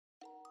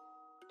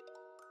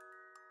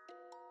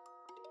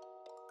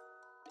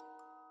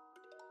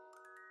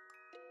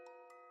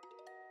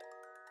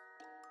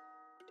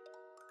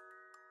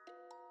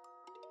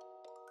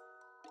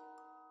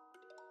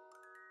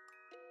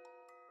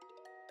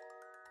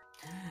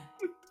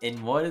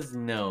In what is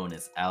known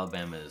as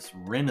Alabama's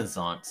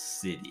Renaissance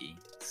City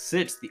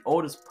sits the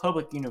oldest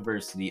public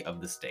university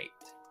of the state.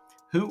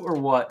 Who or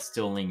what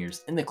still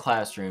lingers in the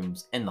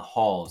classrooms and the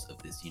halls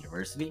of this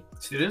university?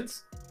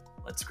 Students?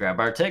 Let's grab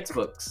our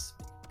textbooks,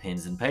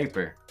 pens and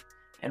paper,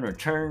 and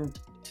return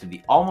to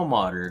the alma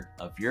mater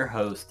of your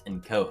host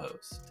and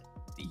co-host,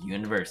 the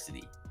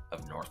University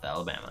of North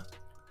Alabama.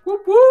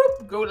 Whoop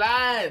whoop! Go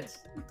Lions!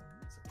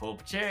 So pull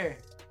up a chair,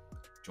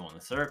 join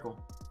the circle,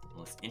 and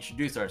let's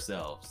introduce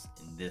ourselves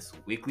in this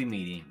weekly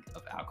meeting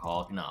of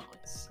Alcoholic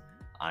Anomalies.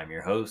 I'm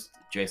your host,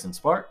 Jason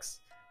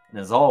Sparks, and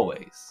as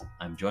always,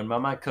 I'm joined by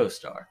my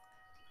co-star,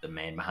 the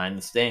man behind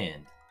the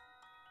stand,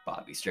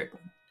 Bobby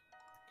Strickland.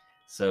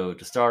 So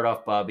to start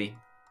off, Bobby,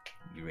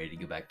 you ready to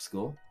go back to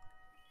school?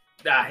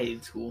 I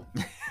hated school.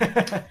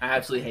 I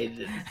absolutely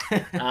hated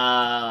it.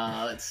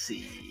 Let's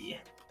see.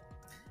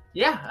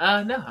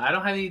 Yeah, no, I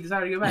don't have any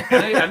desire to go back.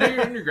 I know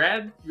you're in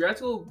grad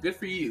school. Good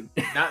for you.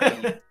 Not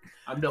me.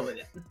 I'm done with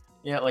it.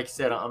 Yeah, like you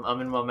said,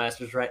 I'm in my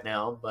master's right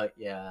now, but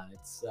yeah,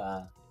 it's.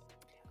 I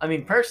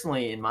mean,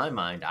 personally, in my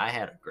mind, I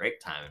had a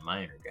great time in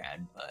my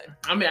undergrad, but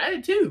I mean, I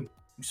did too.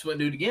 Just want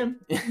to do it again.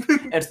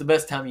 it's the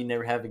best time you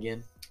never have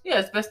again. Yeah,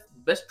 it's best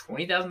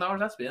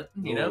 $20,000 I spent.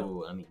 You know.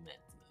 Ooh, I mean,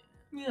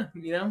 Yeah,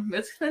 you know,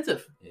 that's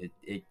expensive.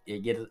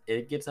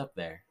 It gets up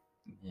there,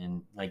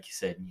 and like you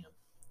said, you know,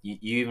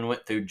 you even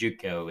went through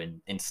JUCO,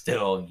 and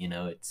still, you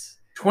know, it's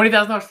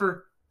 $20,000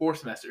 for 4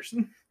 semesters.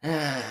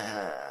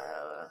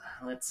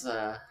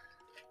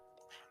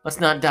 Let's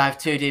not dive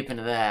too deep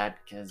into that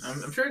because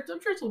I'm sure it's a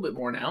little bit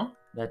more now.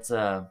 that's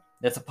a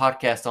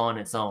podcast on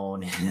its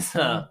own. Is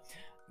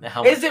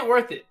it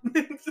worth it?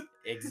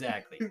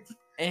 Exactly,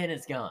 and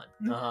it's gone.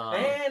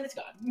 And it's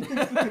gone.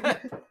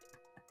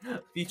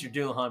 Future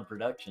Dullahan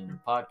production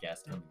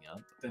podcast coming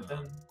up. Dun,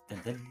 dun. Dun,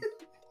 dun.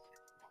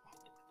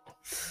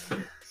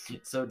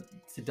 So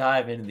to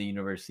dive into the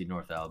University of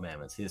North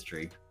Alabama's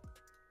history,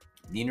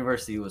 the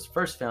university was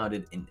first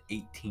founded in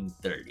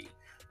 1830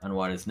 on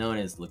what is known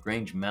as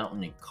LaGrange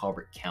Mountain in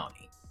Colbert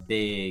County.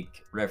 Big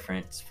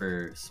reference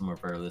for some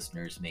of our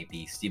listeners may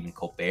be Stephen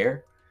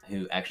Colbert,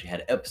 who actually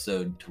had an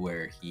episode to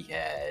where he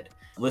had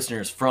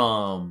listeners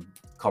from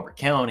Colbert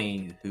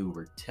County who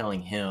were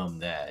telling him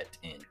that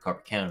in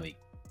Colbert County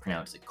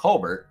pronounce it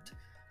Colbert,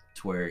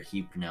 to where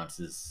he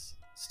pronounces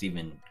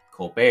Stephen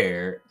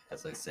Colbert,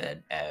 as I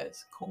said,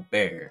 as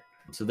Colbert.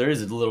 So there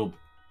is a little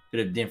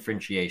bit of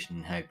differentiation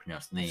in how you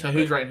pronounce the name. So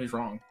who's right and who's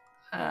wrong?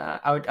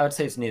 I would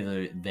say it's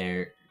neither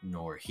there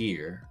nor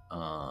here.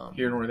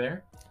 Here nor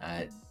there?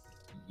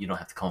 You don't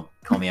have to call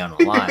me out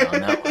on a lie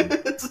on that one.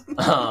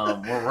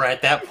 We're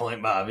at that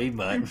point, Bobby,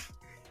 but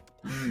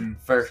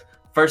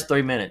first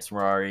 3 minutes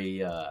we're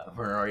already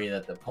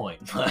at the point.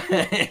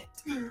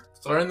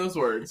 Starting those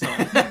words.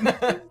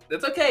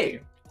 That's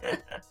okay.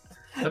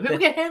 Some people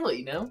can't handle it,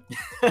 you know?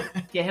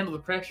 Can't handle the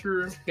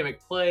pressure, can't make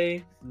a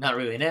play. Not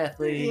really an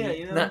athlete. Yeah,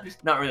 you know,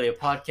 not really a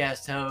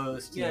podcast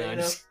host. Yeah, you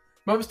know. Just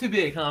moment's too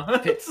big, huh?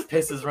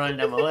 piss is running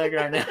down my leg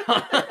right now.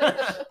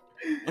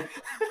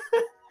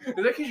 Is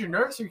that because you're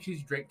nervous or because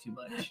you drank too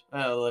much?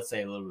 Let's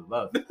say a little bit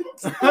of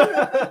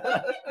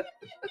both.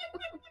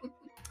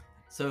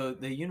 So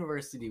the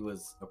university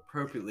was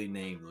appropriately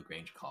named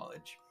LaGrange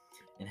College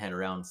and had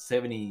around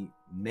 70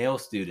 male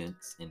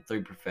students and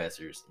 3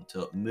 professors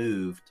until it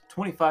moved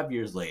 25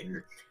 years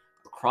later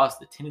across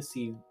the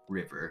Tennessee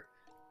River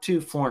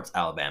to Florence,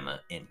 Alabama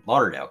in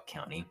Lauderdale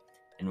County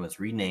and was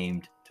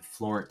renamed to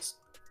Florence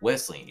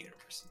Wesleyan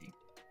University.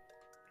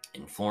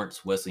 In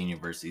Florence Wesleyan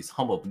University's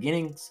humble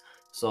beginnings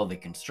saw the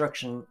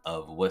construction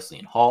of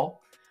Wesleyan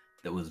Hall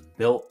that was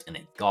built in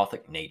a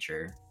Gothic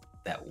nature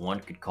that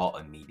one could call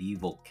a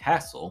medieval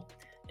castle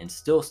and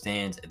still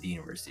stands at the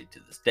university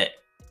to this day.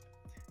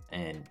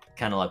 And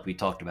kind of like we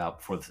talked about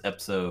before this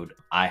episode,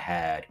 I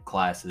had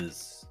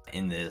classes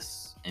in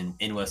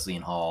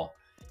Wesleyan Hall,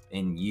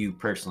 and you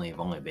personally have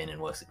only been in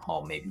Wesleyan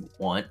Hall maybe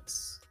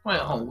once. Wait,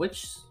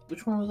 which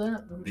one was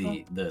that?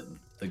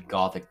 The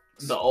Gothic,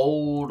 the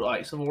old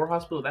Civil War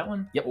hospital, that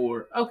one? Yep.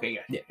 Or okay,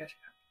 gotcha. Yeah. Gotcha.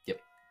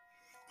 Yep.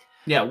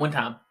 Yeah, one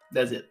time.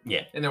 That's it.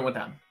 Yeah. In there one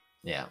time.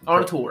 Yeah.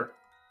 On a tour.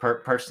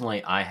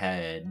 Personally, I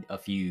had a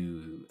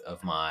few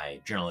of my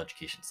general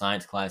education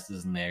science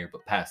classes in there,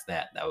 but past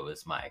that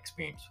was my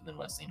experience within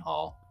Wesleyan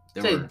Hall.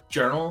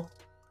 Journal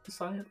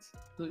science?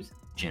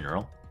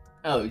 General.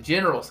 Oh,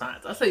 general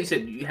science. I thought you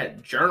said you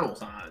had journal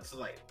science.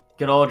 Like,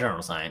 good old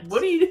journal science.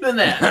 What are you doing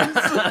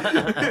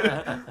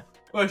that?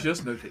 Well, it's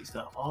just notate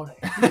stuff all day.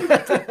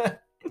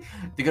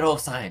 The good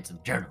old science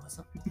of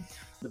journalism.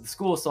 But the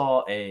school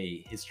saw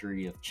a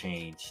history of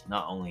change,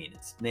 not only in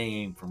its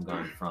name, from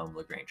going from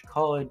LaGrange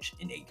College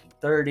in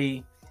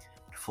 1830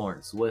 to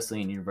Florence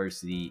Wesleyan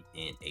University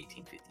in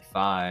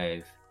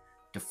 1855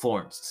 to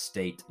Florence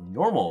State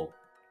Normal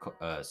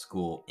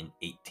School in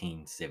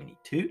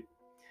 1872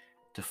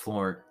 to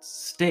Florence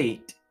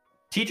State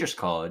Teachers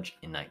College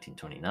in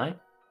 1929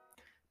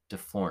 to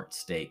Florence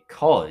State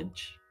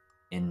College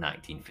in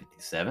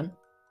 1957.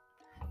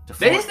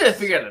 They just didn't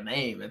figure out a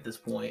name at this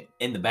point.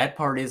 And the bad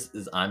part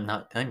is I'm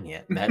not done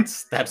yet.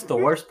 That's the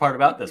worst part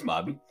about this,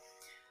 Bobby.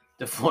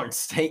 to Florence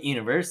State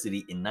University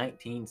in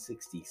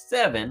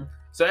 1967.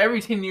 So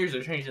every 10 years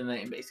they're changing the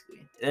name,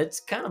 basically. It's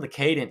kind of the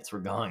cadence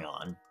we're going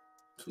on.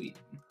 Sweet.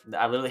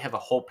 I literally have a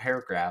whole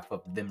paragraph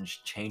of them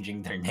just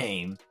changing their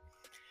name.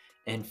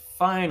 And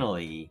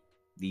finally,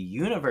 the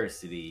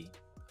University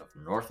of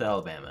North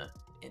Alabama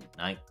in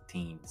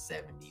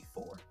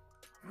 1974.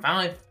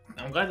 Finally,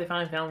 I'm glad they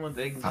finally found one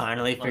thing.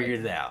 Finally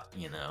figured it out,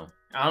 you know.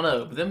 I don't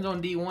know. With them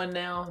going D1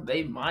 now,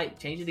 they might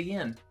change it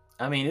again.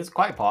 I mean, it's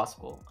quite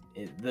possible.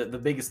 The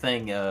biggest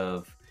thing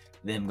of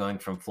them going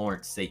from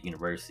Florence State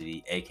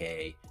University,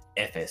 aka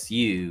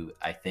FSU,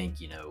 I think,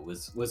 you know,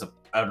 was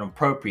an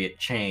appropriate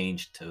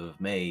change to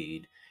have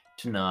made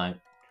to not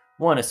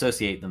one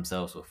associate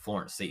themselves with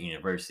Florence State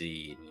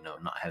University and, you know,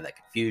 not have that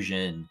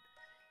confusion.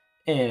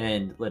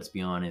 And let's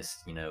be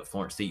honest, you know,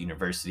 Florence State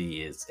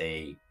University is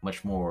a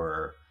much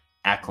more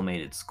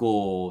acclimated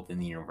school than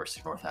the University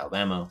of North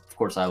Alabama. Of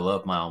course, I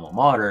love my alma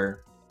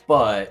mater,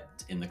 but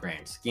in the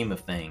grand scheme of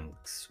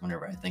things,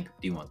 whenever I think of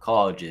D1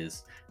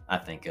 colleges, I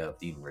think of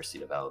the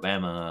University of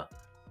Alabama,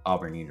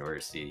 Auburn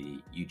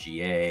University,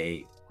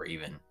 UGA, or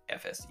even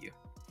FSU.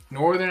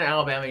 Northern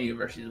Alabama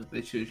University is what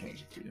they should have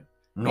changed it to.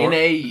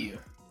 NAU.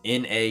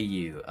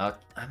 NAU.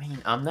 I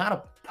mean, I'm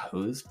not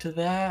opposed to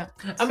that.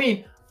 I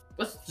mean,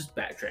 let's just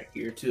backtrack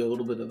here to a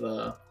little bit of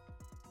a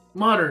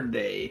modern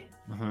day,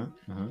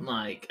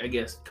 like, I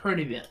guess, current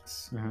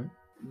events.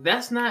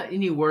 That's not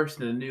any worse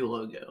than a new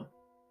logo.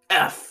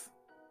 F.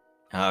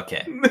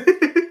 Okay.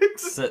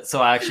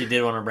 so I actually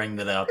did want to bring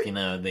that up. You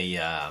know, the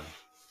I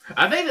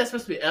think that's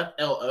supposed to be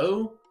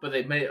FLO, but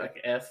they made it like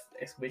F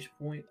exclamation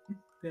point.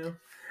 You know?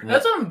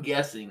 That's what I'm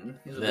guessing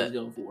is what they're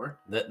going for.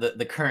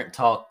 The current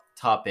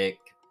topic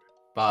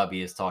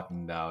Bobby is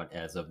talking about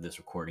as of this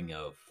recording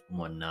of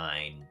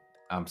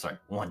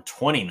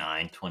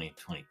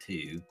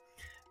 1/29/2022,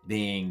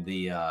 being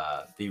the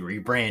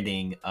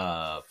rebranding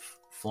of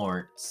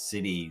Florence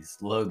City's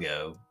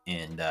logo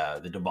and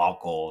the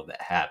debacle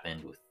that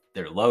happened with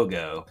their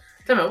logo.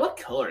 Tell me, what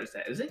color is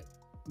that? Is it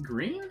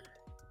green?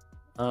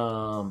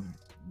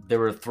 There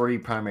were three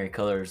primary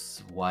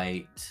colors: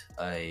 white,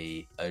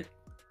 a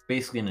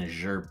basically an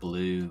azure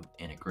blue,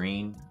 and a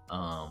green.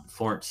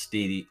 Florence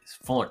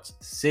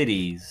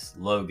City's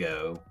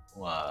logo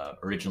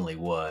originally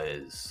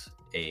was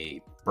a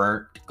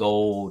burnt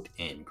gold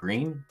and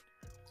green.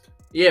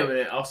 Yeah, but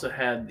it also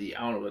had the,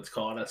 I don't know what it's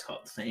called. That's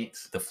called the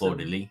Saints. The fleur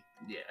de lis.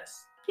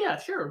 Yes. Yeah,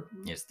 sure.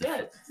 Yes.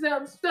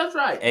 Sounds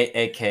right.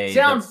 AKA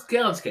sounds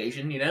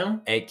Cajun, you know.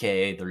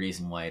 AKA the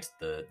reason why it's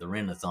the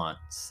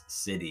Renaissance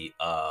city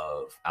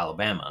of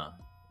Alabama.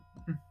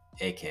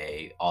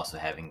 AKA also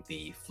having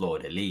the fleur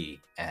de lis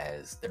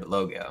as their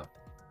logo.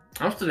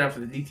 I'm still down for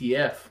the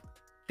DTF.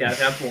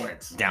 Downtown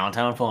Florence.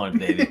 Downtown Florence,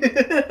 baby.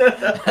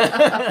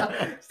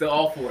 Still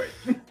all for it.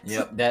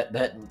 Yep,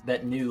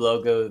 that new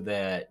logo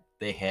that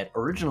they had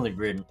originally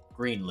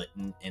greenlit,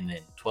 and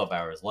then 12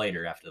 hours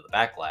later, after the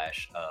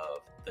backlash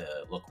of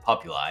the local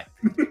populi,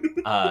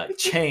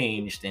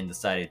 changed and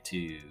decided to,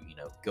 you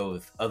know, go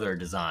with other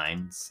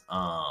designs.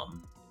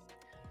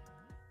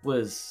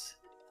 Was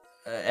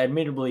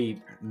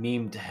admittedly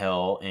meme to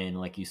hell, and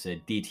like you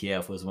said,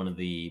 DTF was one of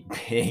the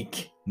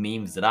big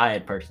memes that I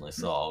had personally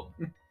saw.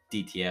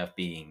 DTF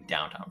being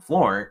downtown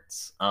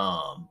Florence.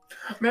 I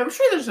mean, I'm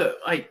sure there's a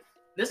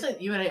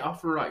doesn't UNA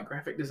offer like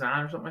graphic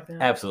design or something like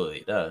that? Absolutely,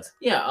 it does.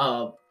 Yeah,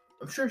 I'm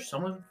sure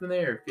someone from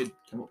there could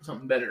come up with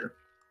something better.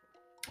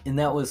 And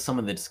that was some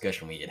of the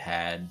discussion we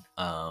had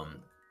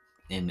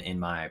in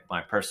my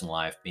personal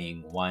life,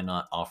 being why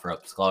not offer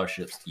up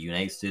scholarships to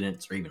UNA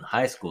students or even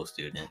high school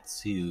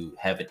students who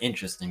have an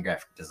interest in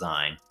graphic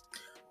design.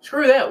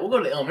 Screw that. We'll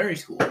go to elementary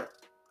school.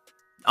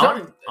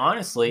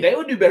 Honestly, they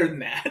would do better than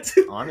that.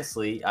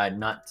 Honestly,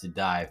 not to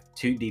dive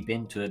too deep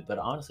into it, but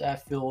honestly, I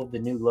feel the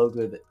new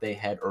logo that they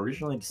had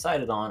originally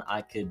decided on,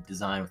 I could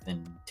design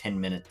within 10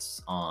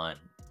 minutes on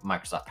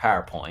Microsoft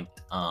PowerPoint.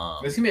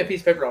 Just give me a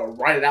piece of paper, I'll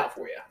write it out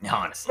for you.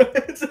 Honestly,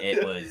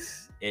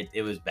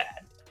 it was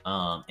bad.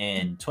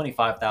 And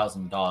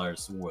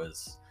 $25,000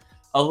 was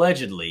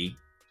allegedly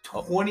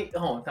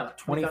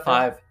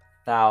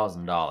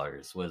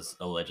 $25,000 was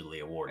allegedly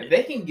awarded. If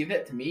they can give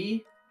that to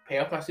me, pay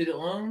off my student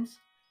loans,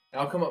 and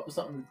I'll come up with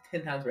something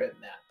 10 times better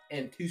than that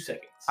in 2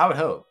 seconds. I would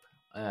hope.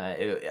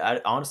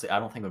 Honestly, I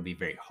don't think it would be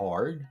very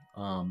hard.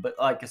 But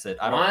like I said,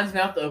 Mine's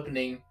mouth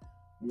opening,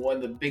 one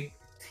of the big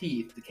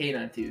teeth, the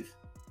canine tooth,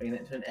 making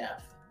it to an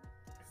F.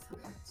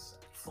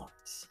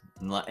 Florence.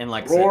 And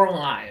like Roar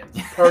Lions.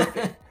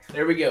 Perfect.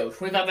 There we go.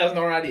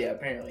 $25,000 idea,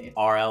 apparently.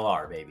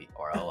 RLR, baby.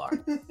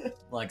 RLR.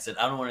 Like I said,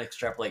 I don't want to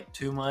extrapolate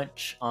too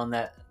much on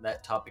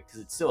that topic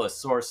because it's still a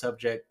sore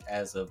subject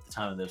as of the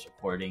time of this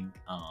recording.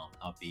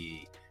 I'll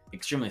be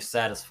extremely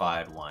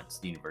satisfied once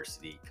the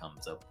university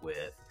comes up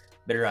with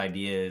better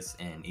ideas,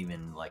 and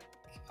even like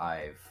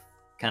I've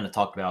kind of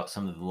talked about,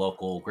 some of the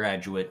local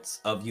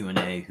graduates of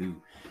UNA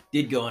who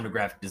did go into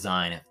graphic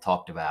design have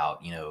talked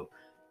about, you know,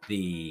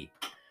 the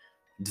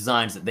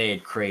designs that they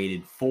had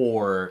created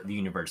for the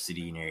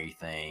university and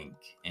everything,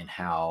 and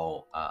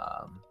how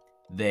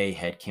they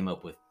had came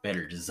up with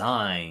better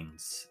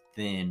designs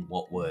than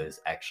what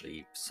was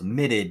actually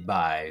submitted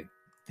by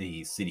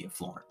the city of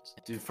Florence.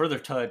 To further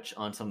touch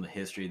on some of the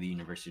history of the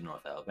University of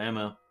North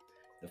Alabama,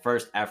 the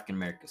first African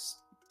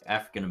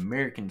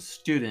American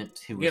student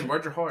who was... Again,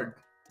 words are hard.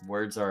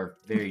 Words are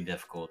very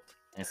difficult,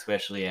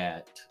 especially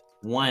at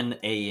 1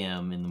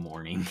 a.m. in the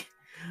morning.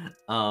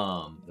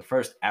 The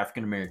first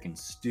African American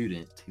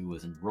student who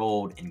was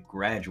enrolled and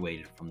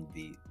graduated from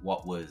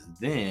what was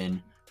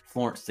then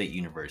Florence State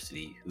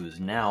University, who is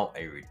now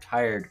a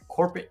retired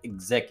corporate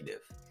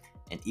executive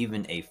and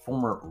even a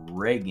former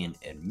Reagan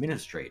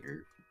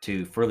administrator.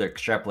 To further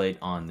extrapolate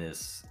on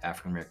this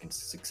African American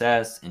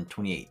success, in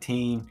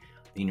 2018,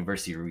 the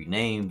university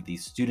renamed the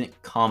Student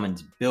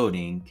Commons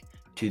Building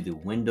to the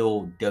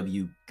Wendell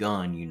W.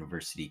 Gunn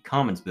University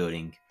Commons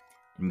Building,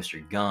 and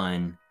Mr.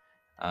 Gunn,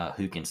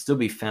 who can still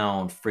be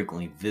found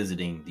frequently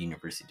visiting the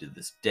university to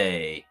this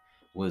day,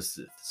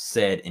 was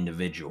said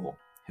individual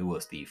who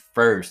was the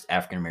first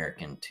African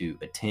American to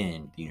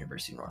attend the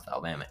University of North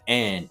Alabama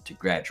and to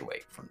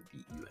graduate from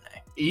the UNA.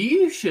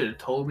 You should have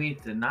told me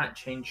to not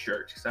change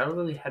shirts, because I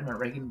really had my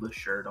Reagan Bush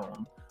shirt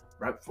on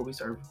right before we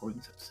started recording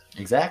this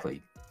episode.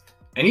 Exactly.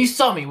 And you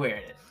saw me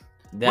wearing it.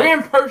 We're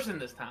in person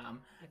this time.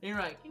 And you're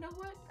like, you know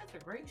what? That's a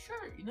great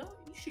shirt. You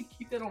should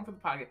keep that on for the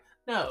podcast.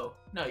 No,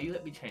 you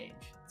let me change.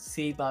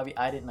 See, Bobby,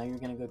 I didn't know you were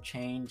gonna go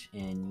change,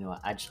 and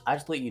I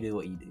just let you do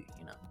what you do.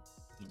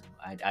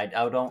 I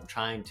don't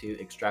trying to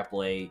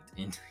extrapolate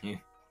into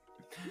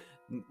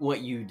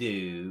what you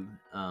do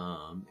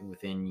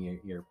within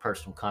your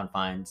personal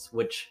confines,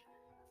 which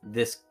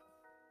this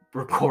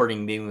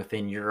recording being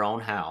within your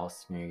own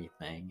house and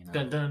everything.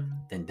 Dun dun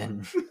dun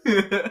dun.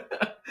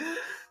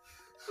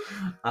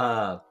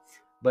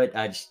 But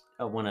I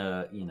want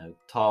to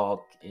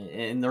talk,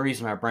 and the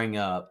reason I bring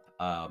up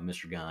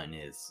Mr. Gunn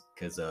is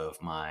because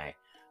of my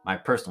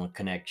personal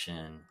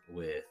connection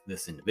with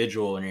this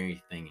individual and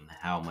everything, and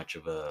how much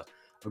of a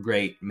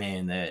great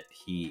man that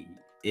he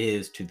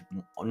is to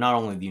not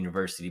only the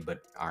university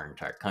but our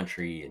entire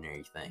country and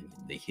everything,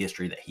 and the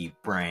history that he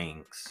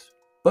brings.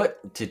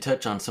 But to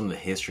touch on some of the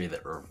history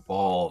that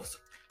revolves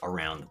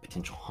around the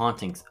potential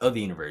hauntings of the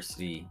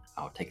university,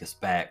 I'll take us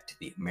back to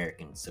the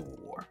American Civil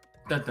War.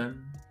 Dun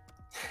dun.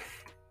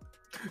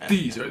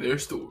 These are their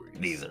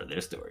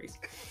stories.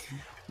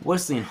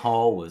 Wesleyan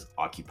Hall was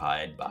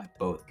occupied by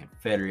both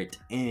Confederate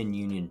and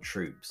Union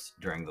troops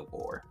during the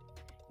war.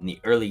 In the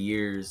early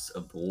years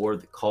of the war,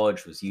 the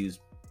college was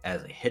used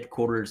as a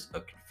headquarters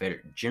of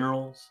Confederate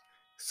generals,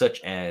 such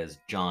as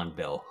John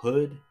Bell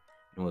Hood,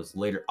 and was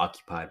later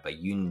occupied by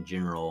Union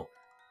General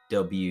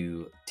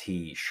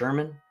W.T.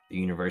 Sherman. The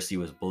university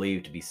was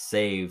believed to be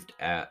saved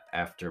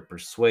after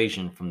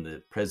persuasion from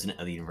the president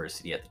of the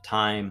university at the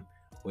time,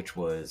 which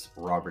was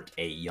Robert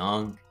A.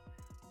 Young.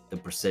 The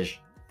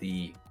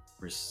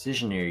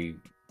precisionary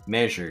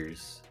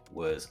measures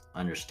was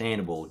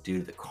understandable due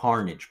to the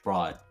carnage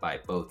brought by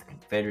both the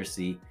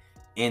Confederacy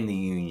and the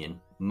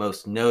Union,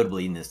 most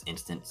notably in this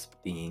instance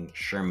being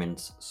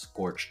Sherman's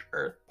scorched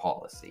earth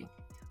policy,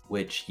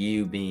 which,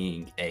 you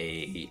being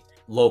a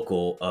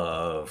local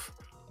of,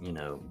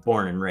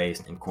 born and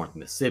raised in Corinth,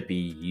 Mississippi,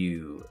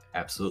 you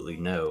absolutely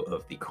know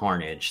of the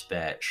carnage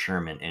that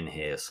Sherman and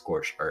his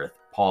scorched earth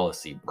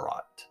policy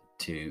brought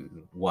to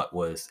what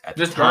was at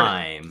the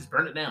time just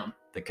burn it down.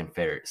 The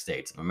Confederate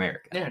States of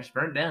America. Yeah, just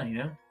burn it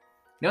down,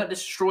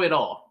 destroy it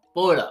all.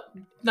 Blow it up.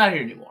 Not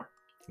here anymore.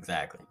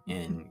 Exactly.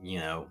 And,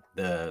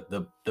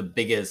 the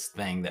biggest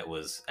thing that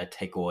was a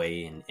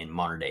takeaway in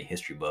modern day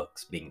history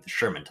books being the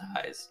Sherman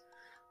ties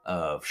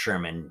of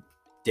Sherman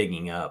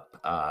digging up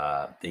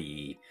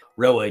the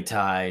railway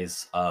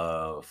ties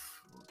of,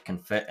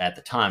 at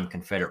the time,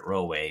 Confederate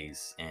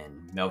railways,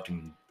 and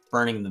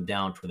burning them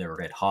down to where they were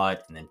red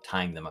hot, and then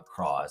tying them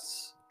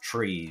across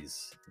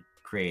trees,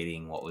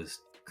 creating what was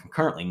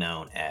concurrently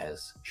known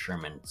as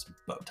Sherman's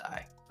bow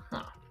tie.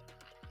 Huh.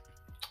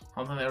 I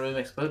don't think that really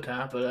makes a bow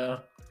tie,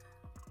 but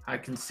I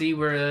can see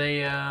where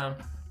they...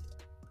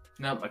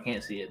 Nope, I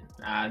can't see it.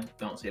 I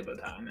don't see a bow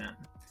tie in that.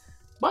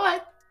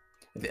 But...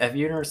 Have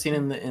you ever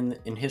seen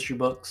in history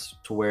books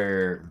to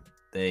where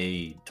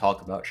they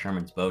talk about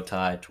Sherman's bow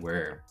tie, to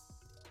where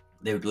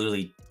they would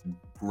literally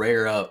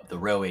rear up the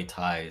railway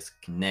ties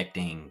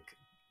connecting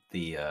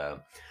the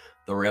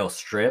rail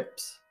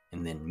strips,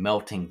 and then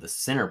melting the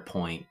center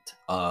point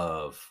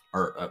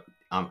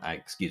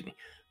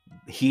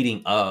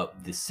heating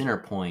up the center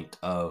point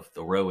of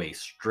the railway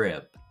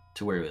strip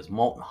to where it was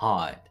molten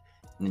hot,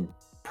 and then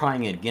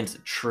prying it against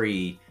a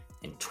tree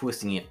and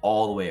twisting it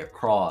all the way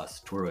across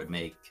to where it would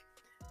make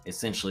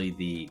essentially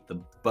the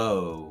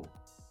bow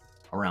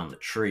around the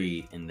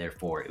tree, and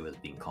therefore it was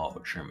being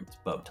called Sherman's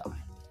bow tie.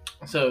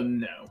 So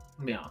no,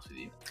 to be honest with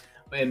you,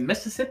 in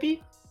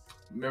Mississippi,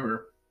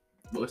 remember,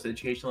 lowest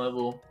education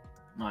level,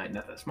 not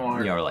that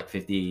smart. Yeah, or like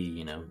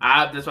 50,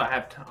 that's why I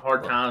have a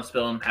hard time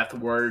spelling half the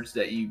words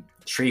that you.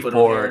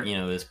 Shreveport,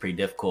 is pretty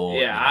difficult.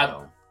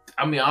 Yeah,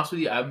 I'm gonna be honest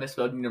with you, I've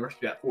misspelled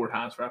university about 4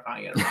 times before I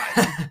finally get it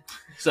right.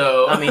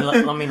 So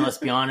let's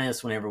be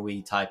honest. Whenever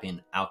we type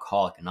in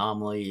alcoholic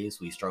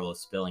anomalies, we struggle with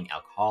spelling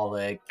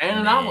alcoholic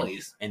and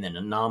anomalies. and then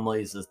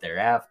anomalies is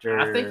thereafter.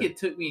 I think it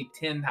took me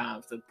 10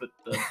 times to put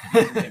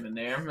the name in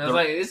there. I was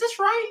like, is this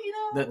right? You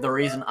know, the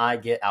reason I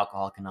get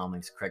alcoholic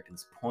anomalies correct at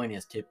this point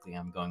is typically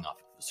I'm going off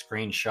of a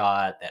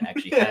screenshot that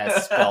actually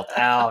has spelled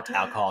out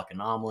alcoholic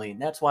anomaly,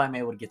 and that's why I'm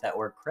able to get that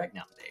word correct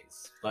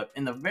nowadays. But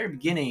in the very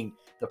beginning,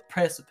 the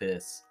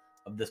precipice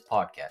of this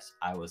podcast,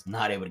 I was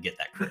not able to get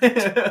that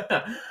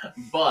correct.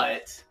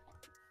 But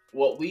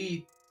what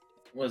we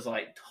was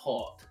like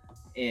taught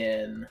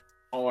in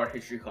our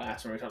history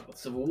class when we talked about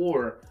the Civil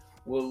War,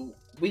 well,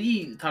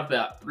 we talked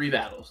about 3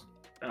 battles.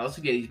 Battle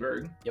of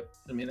Gettysburg. Yep.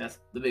 I mean, that's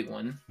the big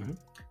one. Mm-hmm.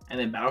 And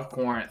then Battle of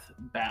Corinth,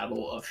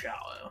 Battle of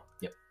Shiloh.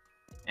 Yep.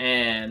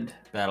 And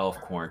Battle of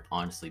Corinth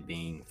honestly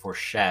being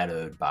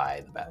foreshadowed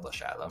by the Battle of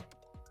Shiloh.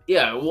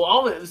 Yeah, well,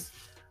 all of it was,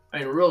 I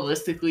mean,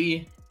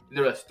 realistically,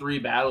 there was 3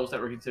 battles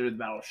that were considered the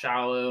Battle of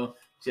Shiloh.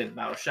 So you had the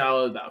Battle of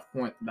Shiloh, the Battle of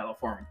Corinth, the Battle of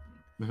Farmington.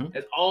 Mm-hmm.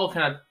 It's all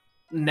kind of,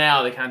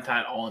 now they kind of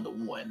tie it all into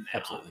one now.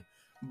 Absolutely.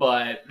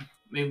 But, I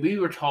mean, we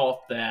were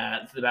taught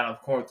that the Battle of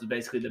Corinth was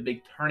basically the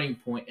big turning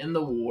point in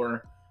the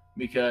war,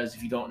 because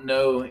if you don't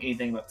know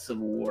anything about the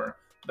Civil War,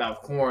 the Battle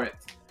of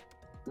Corinth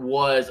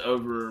was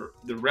over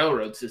the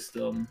railroad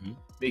system,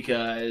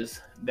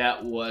 because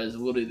that was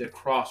literally the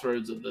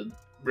crossroads of the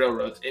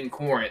railroads in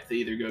Corinth. They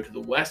either go to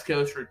the west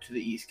coast or to the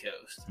east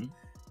coast.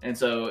 And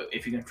so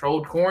if you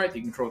controlled Corinth,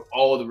 you controlled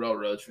all of the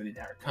railroads for the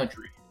entire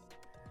country.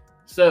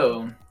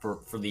 So for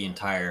the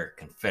entire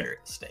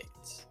Confederate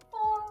States.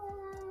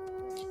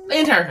 The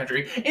entire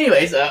country.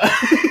 Anyways,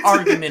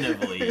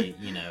 argumentatively,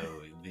 you know,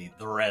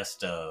 the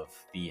rest of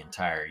the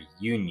entire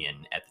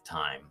Union at the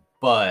time.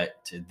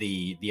 But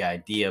the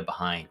idea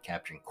behind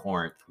capturing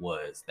Corinth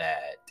was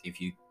that if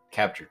you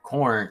captured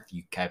Corinth,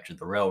 you captured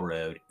the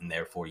railroad, and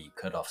therefore you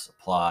cut off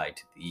supply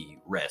to the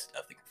rest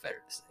of the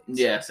Confederate States.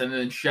 Yes, and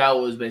then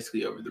Shiloh was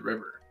basically over the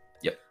river.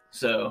 Yep.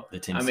 So, the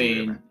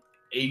Tennessee River.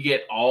 You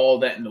get all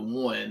that into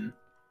one,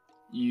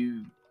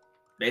 you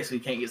basically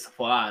can't get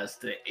supplies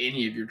to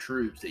any of your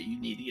troops that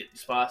you need to get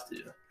supplies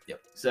to.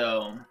 Yep.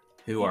 So,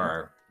 who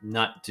are,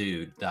 not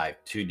to dive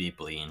too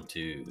deeply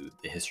into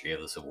the history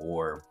of the Civil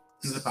War,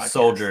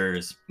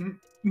 soldiers.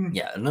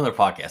 Yeah, another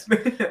podcast,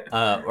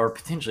 or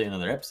potentially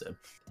another episode.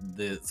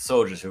 The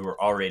soldiers who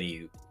were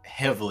already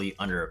heavily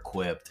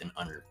under-equipped and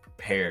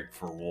under-prepared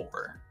for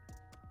war.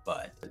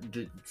 But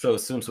so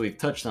since we've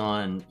touched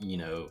on, you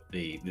know,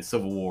 the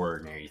Civil War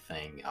and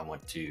everything, I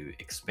want to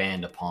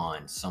expand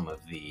upon some of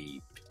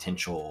the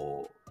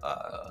potential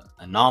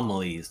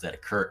anomalies that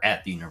occur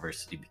at the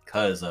university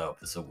because of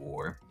the Civil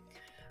War.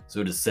 So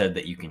it is said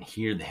that you can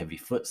hear the heavy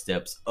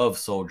footsteps of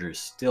soldiers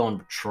still on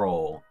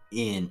patrol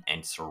in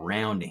and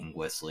surrounding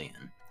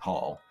Wesleyan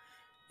Hall,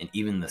 and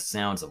even the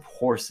sounds of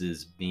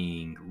horses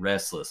being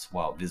restless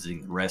while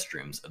visiting the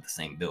restrooms of the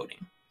same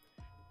building.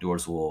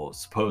 Doors will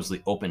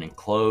supposedly open and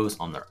close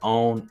on their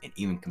own, and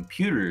even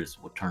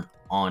computers will turn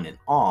on and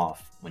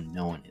off when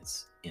no one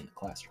is in the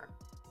classroom.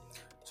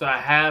 So I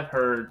have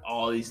heard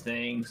all these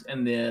things,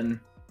 and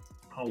then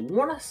I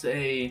want to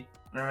say,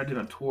 whenever I did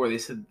my tour, they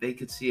said they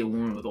could see a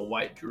woman with a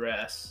white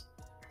dress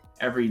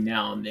every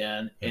now and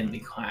then in the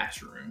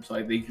classroom. So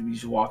like they could be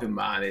just walking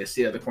by, they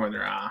see out the corner of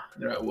their eye,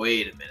 they're like,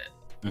 wait a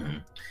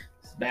minute,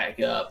 let's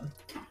back up.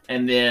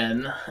 And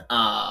then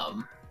I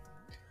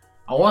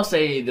want to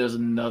say there's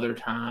another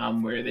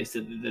time where they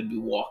said that they'd be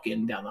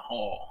walking down the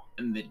hall,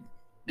 and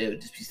they would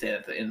just be standing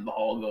at the end of the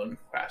hall going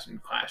classroom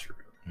to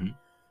classroom.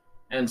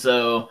 And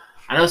so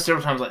I know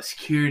several times like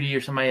security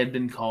or somebody had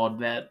been called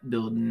to that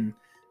building,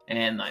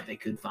 and like they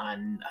could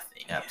find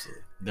nothing.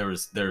 Absolutely.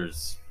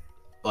 There's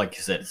like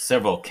you said,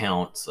 several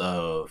accounts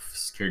of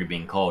security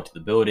being called to the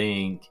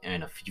building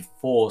and a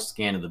full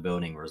scan of the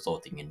building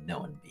resulting in no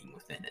one being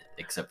within it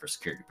except for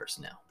security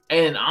personnel.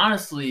 And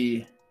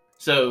honestly,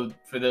 so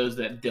for those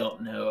that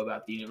don't know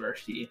about the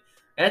university,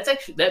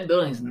 that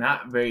building's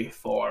not very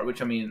far,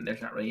 which I mean,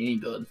 there's not really any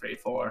buildings very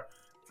far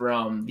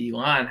from the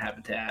lion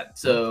habitat.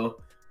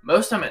 So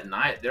most time at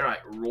night, they're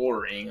like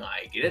roaring,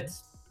 like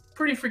it's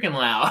pretty freaking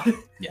loud.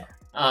 Yeah.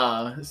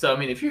 So I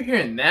mean, if you're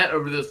hearing that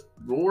over those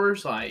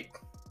roars, like,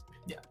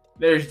 yeah,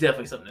 there's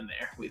definitely something in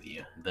there with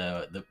you.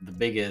 The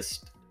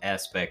biggest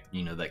aspect,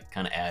 you know, that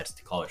kind of adds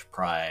to college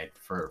pride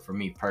for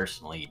me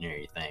personally and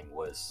everything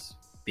was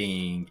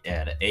being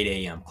at an 8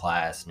 a.m.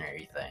 class and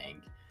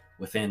everything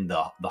within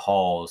the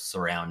halls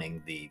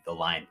surrounding the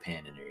lion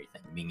pen and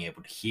everything, being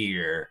able to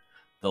hear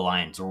the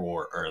lions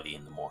roar early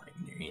in the morning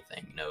and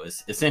everything. You know,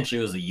 essentially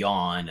it was a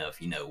yawn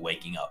of, you know,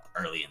 waking up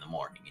early in the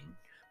morning,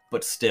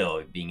 but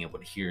still being able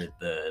to hear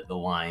the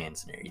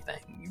lions and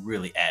everything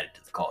really added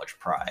to the college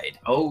pride.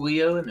 Oh,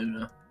 Leo and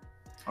Una.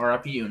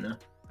 R.I.P. Una.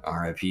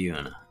 R.I.P.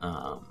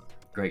 Una.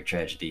 Great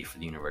tragedy for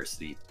the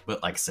university.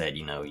 But like I said,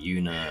 you know,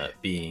 Una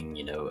being,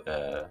 you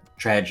know,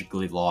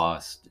 tragically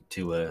lost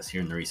to us here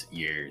in the recent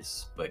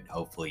years. But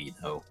hopefully, you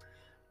know,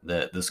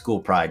 the school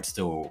pride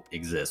still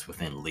exists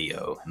within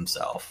Leo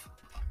himself.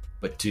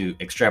 But to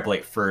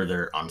extrapolate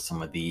further on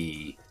some of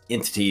the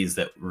entities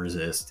that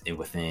resist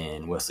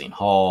within Wesleyan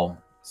Hall.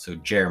 So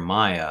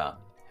Jeremiah,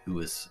 who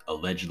was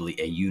allegedly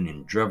a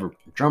Union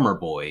drummer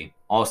boy,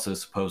 also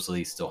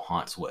supposedly still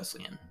haunts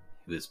Wesleyan,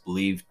 who is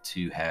believed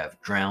to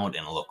have drowned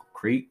in a local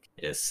creek.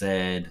 It is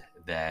said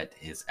that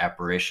his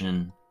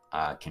apparition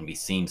can be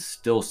seen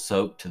still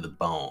soaked to the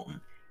bone,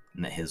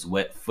 and that his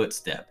wet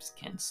footsteps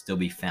can still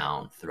be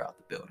found throughout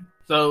the building.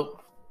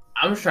 So,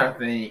 I'm just trying to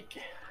think,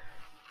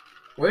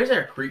 where's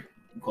there a creek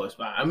close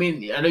by? I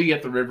mean, I know you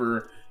got the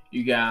river,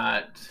 you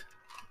got,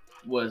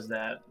 what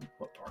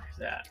park is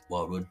that?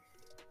 Wildwood.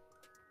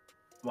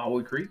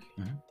 Wildwood Creek?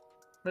 Mm-hmm.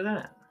 Where's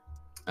that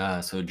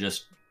at? So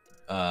just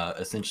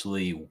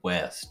essentially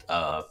west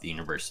of the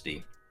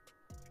university,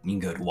 you can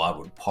go to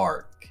Wildwood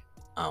Park,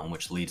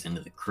 which leads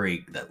into the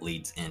creek that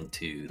leads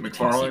into the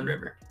Tennessee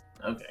River.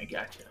 Okay,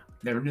 gotcha.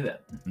 Never knew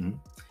that. Because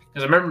Mm-hmm.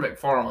 I remember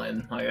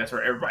McFarland, like that's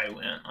where everybody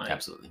went. Like,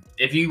 absolutely.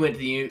 If you went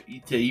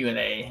to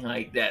UNA,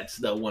 like that's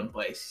the one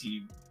place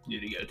you need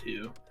to go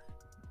to,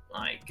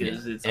 like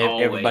because it's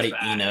always everybody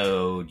packed.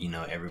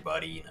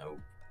 everybody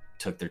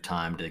took their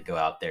time to go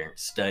out there and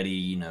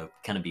study,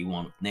 kind of be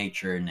one with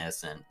nature in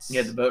essence. You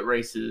had the boat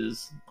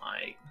races,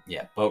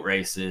 boat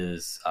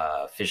races,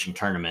 fishing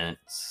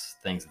tournaments,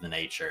 things of the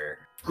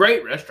nature.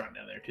 Great restaurant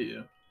down there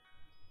too.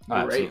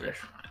 Oh, Great absolutely.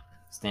 restaurant.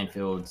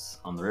 Stanfield's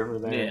on the river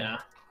there. Yeah.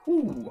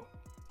 Whew.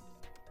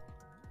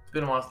 It's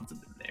been a while since I've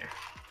been there.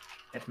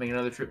 Have to make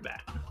another trip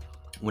back.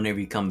 Whenever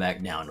you come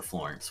back down to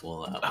Florence,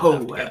 we'll have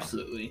to go.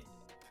 Absolutely.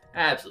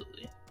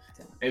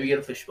 Maybe get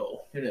a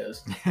fishbowl. Who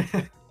knows?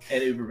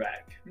 And Uber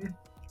back.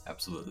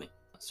 Absolutely.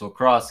 So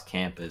across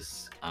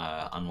campus,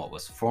 on what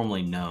was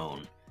formerly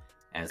known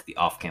as the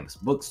off-campus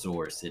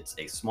bookstore, sits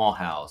a small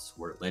house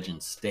where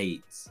legend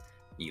states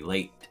in the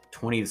late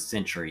 20th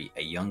century,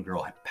 a young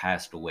girl had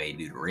passed away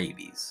due to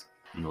rabies.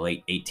 In the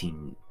late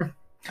 18...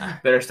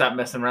 Better stop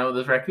messing around with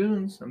those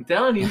raccoons. I'm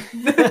telling you.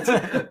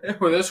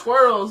 Or those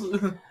squirrels.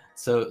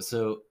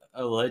 So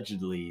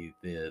allegedly,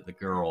 the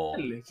girl...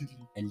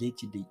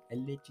 Allegedly.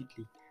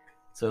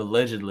 So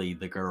allegedly,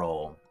 the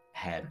girl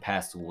had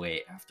passed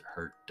away after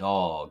her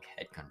dog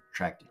had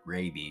contracted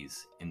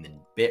rabies and then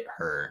bit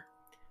her.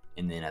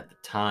 And then at the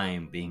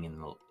time, being in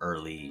the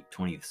early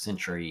 20th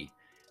century,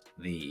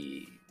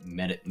 the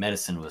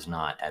medicine was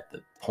not at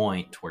the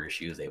point where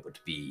she was able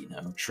to be,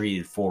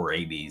 treated for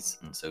rabies,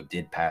 and so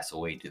did pass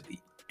away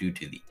due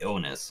to the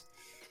illness.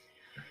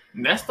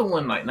 And that's the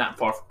one, like, not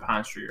far from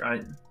Pine Street,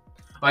 right?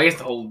 Well, I guess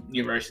the whole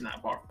university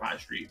not far from Pine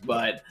Street,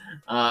 but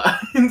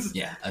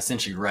yeah,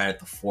 essentially right at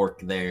the fork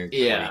there.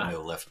 Yeah,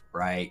 left,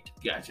 right.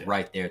 Gotcha.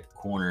 Right there at the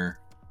corner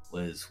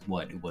was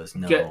what was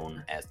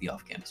known as the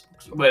off-campus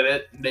bookstore.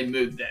 But they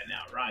moved that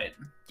now, right?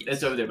 Yes.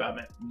 It's over there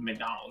by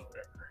McDonald's, or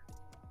whatever.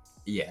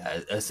 Yeah,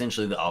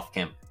 essentially the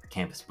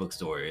off-campus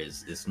bookstore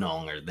is no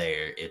longer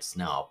there. It's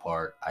now a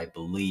part, I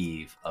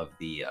believe, of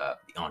the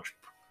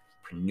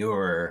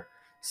entrepreneur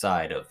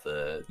side of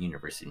the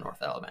University of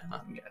North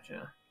Alabama.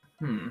 Gotcha.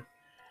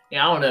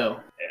 Yeah, I don't know.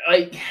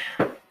 Like,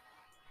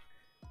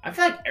 I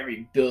feel like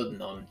every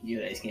building on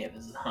UNA's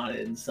campus is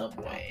haunted in some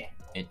way.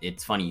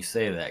 It's funny you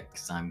say that,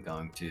 because I'm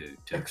going to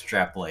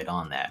extrapolate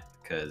on that,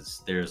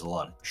 because there's a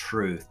lot of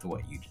truth to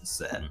what you just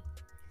said.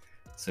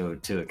 So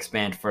to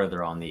expand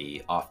further on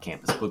the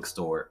off-campus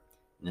bookstore,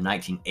 in the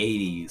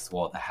 1980s,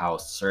 while the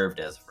house served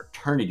as a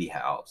fraternity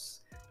house,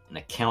 an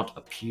account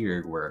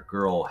appeared where a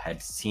girl had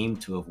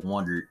seemed to have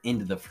wandered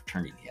into the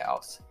fraternity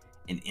house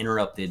and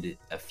interrupted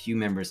a few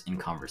members in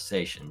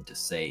conversation to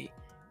say,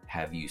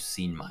 "Have you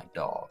seen my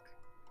dog?"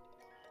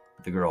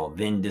 The girl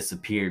then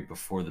disappeared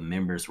before the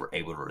members were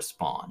able to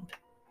respond.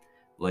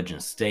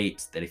 Legend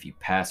states that if you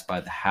pass by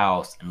the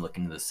house and look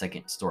into the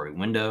second-story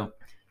window,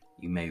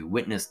 you may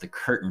witness the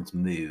curtains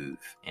move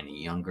and a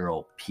young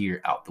girl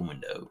peer out the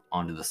window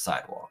onto the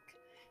sidewalk.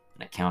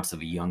 And accounts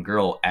of a young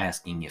girl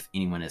asking if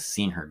anyone has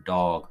seen her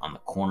dog on the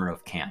corner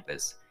of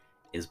campus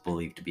is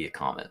believed to be a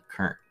common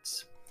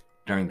occurrence.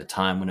 During the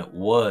time when it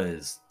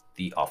was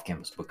the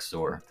off-campus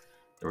bookstore,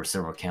 there were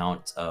several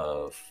accounts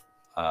of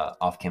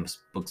off-campus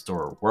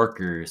bookstore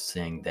workers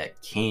saying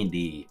that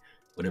candy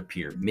would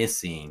appear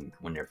missing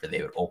whenever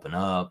they would open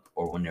up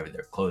or whenever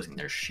they're closing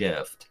their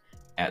shift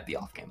at the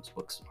off-campus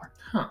bookstore.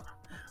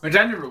 Which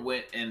I never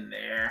went in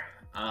there.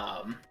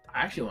 I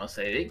actually want to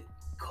say they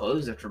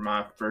closed after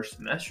my first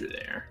semester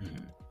there.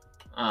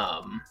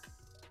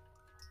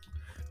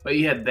 But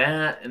you had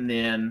that, and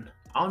then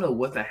I don't know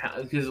what the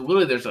house, because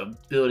literally there's a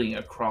building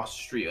across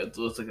the street. It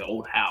looks like an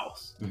old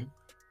house.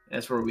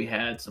 That's where we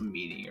had some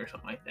meeting or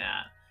something like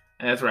that.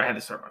 And that's where I had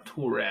to start my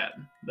tour at.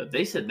 But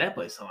they said that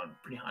place sounded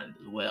pretty haunted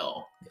as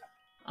well.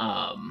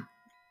 Yeah.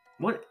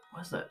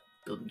 What's that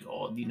building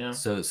called? Do you know?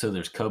 So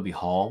there's Kobe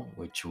Hall,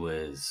 which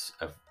is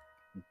a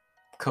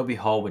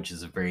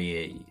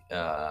very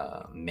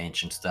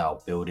mansion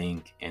style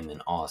building, and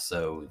then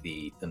also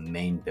the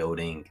main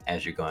building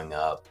as you're going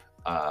up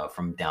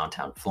from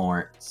downtown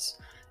Florence.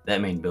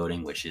 That main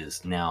building, which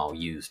is now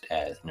used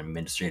as an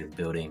administrative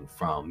building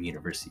from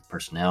university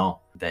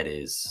personnel, that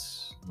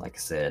is, like I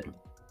said,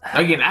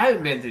 Again, I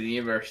haven't been to the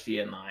university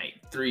in like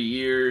 3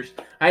 years.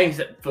 I ain't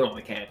set foot on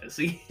the campus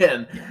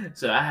again,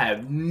 so I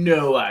have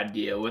no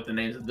idea what the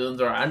names of the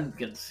buildings are. I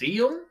can see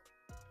them.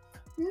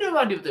 No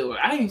idea what they were.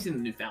 I haven't even seen the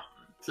new fountain,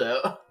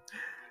 so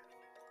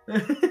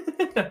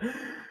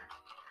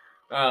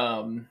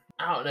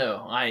I don't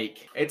know.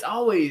 Like, it's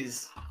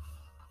always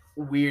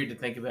weird to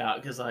think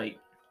about because, like,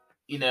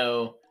 you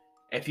know,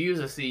 if you was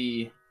to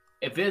see,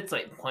 if it's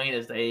like plain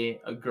as day,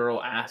 a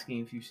girl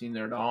asking if you've seen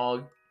their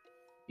dog.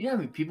 You know how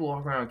many people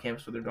walk around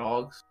campus with their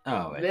dogs?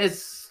 Oh,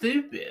 It's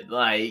stupid.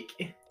 Like,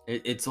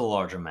 it's a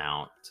large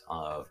amount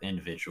of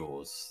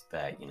individuals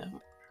that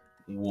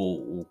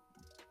will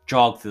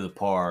jog through the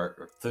park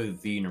or through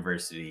the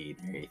university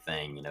and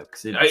everything.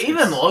 Because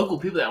even local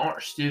people that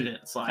aren't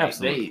students, like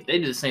Absolutely. they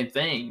do the same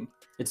thing.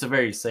 It's a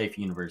very safe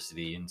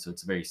university, and so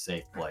it's a very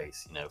safe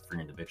place, for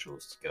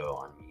individuals to go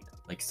on,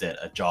 like I said,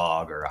 a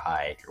jog or a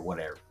hike or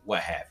whatever, what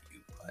have you.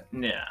 But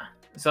Yeah.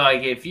 So,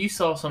 like, if you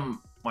saw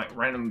some like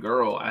random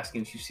girl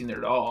asking if you've seen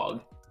their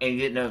dog and you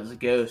didn't know it was a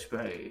ghost,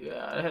 but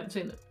I haven't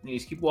seen it. And you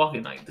just keep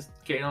walking, like, just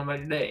carrying on about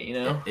your day, you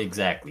know?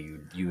 Exactly,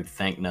 you would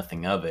think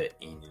nothing of it,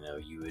 and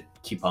you would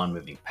keep on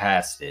moving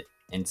past it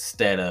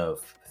instead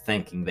of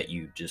thinking that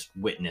you just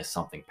witnessed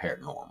something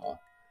paranormal.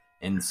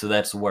 And so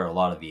that's where a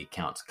lot of the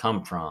accounts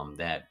come from,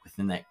 that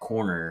within that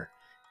corner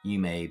you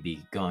may be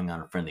going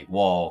on a friendly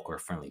walk or a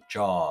friendly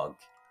jog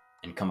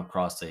and come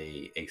across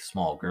a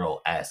small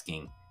girl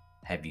asking,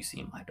 have you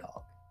seen my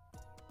dog?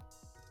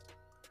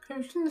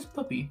 Have you seen this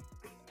puppy?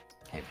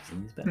 Have you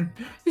seen this puppy?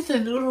 He's a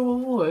little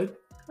boy.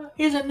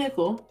 Here's a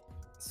nickel.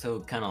 So,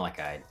 kind of like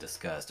I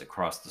discussed,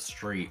 across the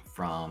street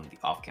from the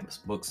off-campus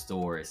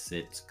bookstore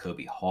sits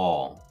Kobe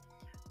Hall,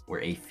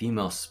 where a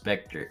female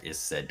specter is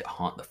said to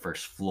haunt the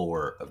first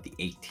floor of the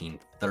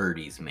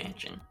 1830s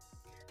mansion.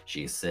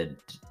 She is said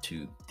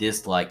to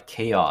dislike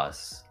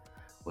chaos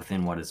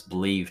within what is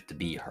believed to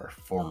be her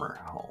former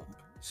home.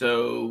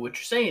 So what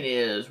you're saying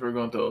is we're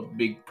going to throw a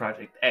big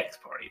Project X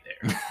party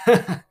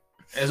there.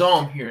 That's all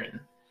I'm hearing.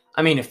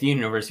 I mean, if the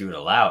university would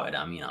allow it,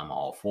 I'm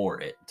all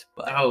for it.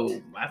 But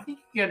I think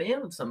you got to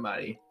end with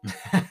somebody.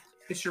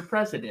 It's your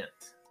president.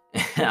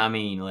 I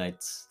mean,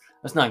 let's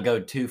not go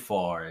too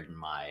far in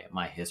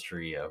my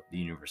history of the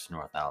University of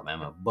North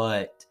Alabama,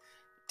 but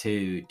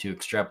to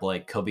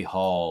extrapolate, Kobe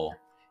Hall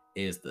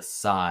is the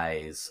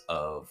size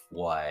of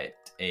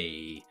what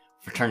a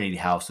fraternity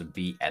house would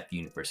be at the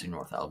University of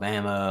North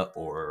Alabama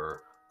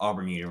or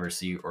Auburn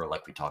University, or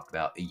like we talked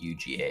about, a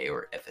UGA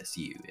or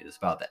FSU. It is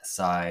about that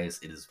size.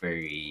 It is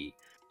very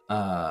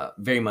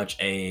much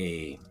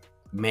a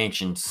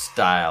mansion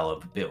style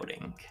of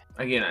building.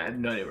 Again, I have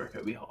no idea where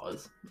Kobe Hall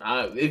is.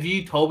 If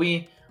you told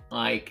me,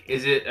 like,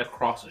 is it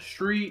across the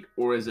street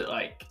or is it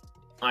like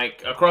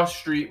across the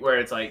street where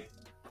it's like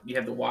you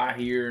have the Y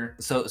here?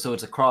 So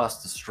it's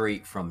across the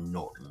street from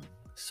Norton.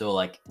 So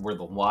like where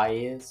the Y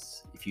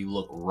is, if you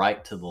look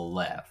right to the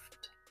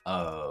left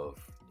of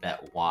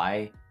that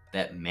Y,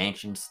 that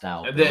mansion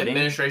style The building,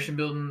 administration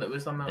building that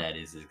was talking about? that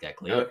is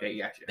exactly it. Okay,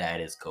 gotcha. That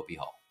is Kobe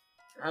Hall.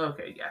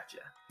 Okay, gotcha.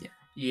 Yeah.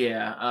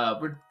 Yeah,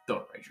 we're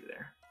throwing a ranger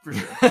there. For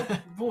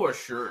sure. For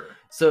sure.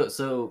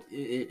 So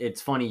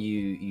it's funny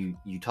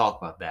you talk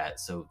about that.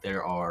 So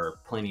there are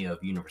plenty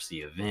of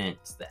university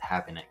events that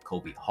happen at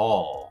Kobe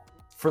Hall,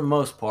 for the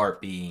most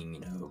part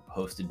being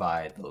hosted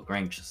by the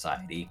LaGrange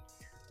Society.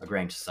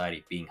 LaGrange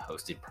Society being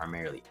hosted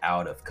primarily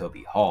out of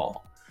Kobe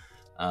Hall.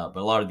 But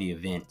a lot of the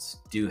events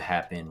do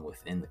happen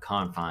within the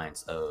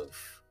confines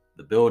of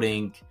the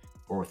building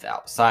or with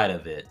outside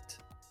of it.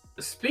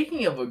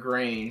 Speaking of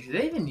LaGrange, do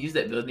they even use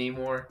that building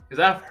anymore?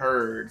 Because I've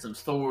heard some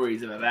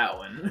stories about that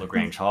one.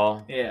 LaGrange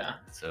Hall? Yeah.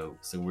 So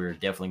we're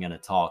definitely going to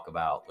talk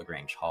about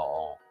LaGrange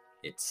Hall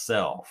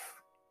itself,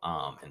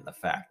 and the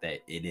fact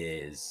that it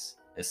is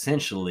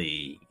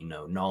essentially,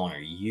 no longer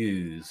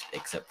used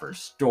except for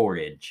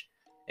storage,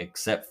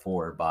 except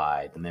for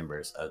by the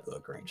members of the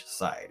LaGrange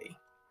Society.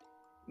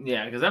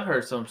 Yeah, because I've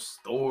heard some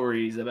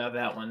stories about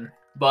that one.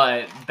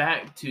 But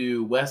back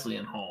to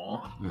Wesleyan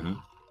Hall. Mm-hmm.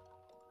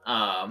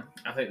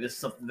 I think this is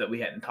something that we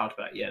hadn't talked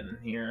about yet in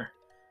here.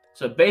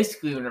 So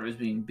basically, whenever it was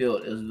being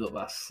built, it was built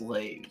by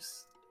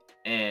slaves.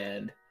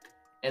 And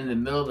in the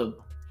middle of the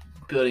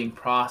building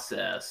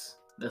process,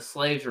 the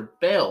slaves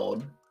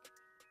rebelled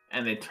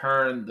and they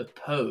turned the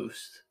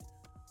post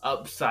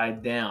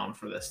upside down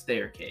for the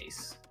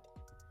staircase.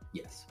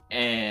 Yes.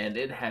 And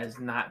it has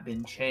not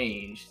been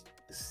changed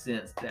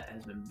since that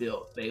has been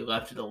built. They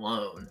left it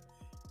alone.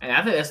 And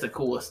I think that's the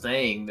coolest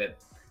thing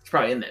that's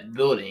probably in that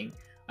building.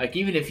 Like,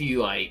 even if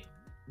you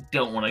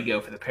don't want to go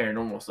for the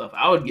paranormal stuff,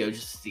 I would go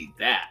just to see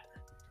that.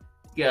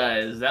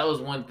 Because that was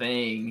one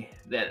thing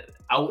that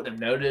I wouldn't have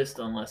noticed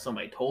unless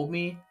somebody told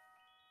me.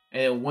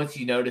 And then once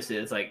you notice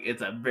it,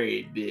 it's a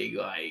very big,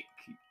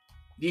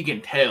 you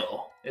can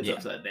tell it's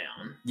upside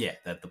down. Yeah,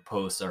 that the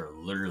posts are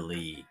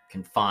literally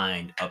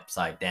confined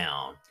upside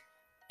down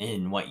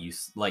in what you,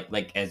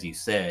 like as you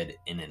said,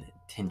 in an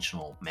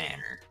intentional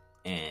manner.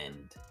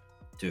 And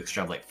to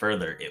extrapolate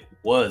further, it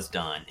was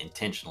done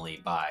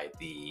intentionally by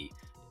the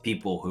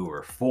people who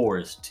were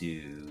forced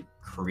to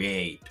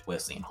create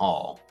Wesleyan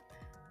Hall.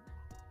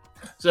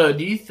 So,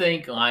 do you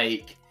think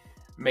like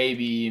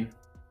maybe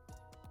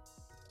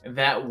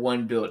that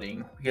one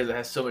building, because it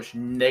has so much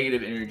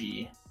negative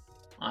energy,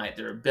 like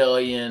the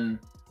rebellion,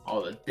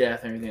 all the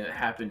death, everything that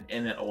happened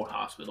in that old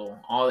hospital,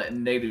 all that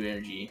negative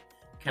energy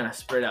kind of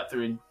spread out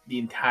through the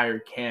entire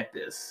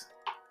campus,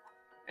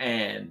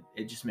 and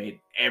it just made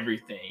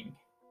everything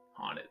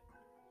haunted?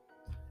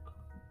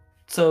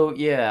 So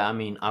yeah, I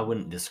mean, I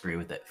wouldn't disagree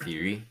with that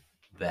theory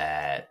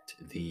that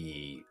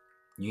the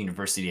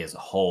university as a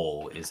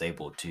whole is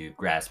able to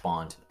grasp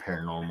onto the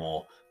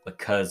paranormal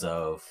because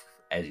of,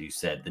 as you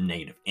said, the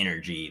negative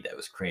energy that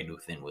was created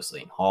within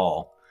Wesleyan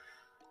Hall.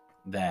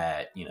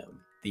 That, you know,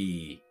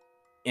 the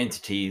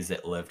entities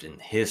that lived in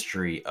the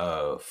history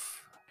of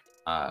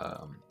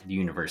the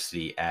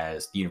university,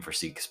 as the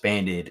university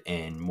expanded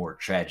and more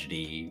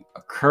tragedy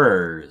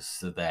occurs,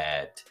 so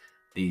that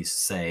these,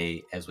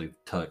 say, as we've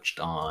touched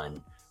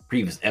on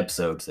previous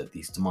episodes, that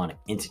these demonic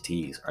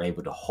entities are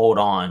able to hold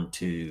on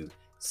to,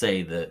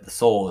 say, the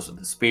souls or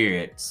the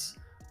spirits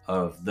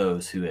of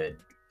those who had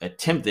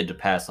attempted to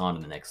pass on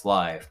to the next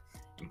life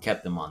and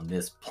kept them on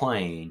this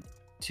plane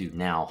to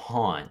now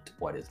haunt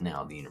what is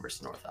now the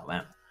University of North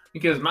Alabama.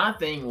 Because my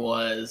thing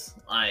was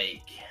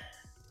like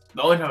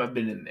the only time I've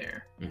been in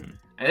there, Mhm.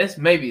 and this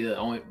may be the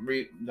only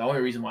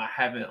reason why I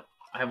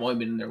have only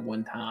been in there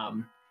one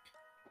time,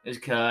 is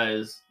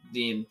because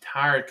the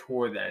entire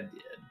tour that I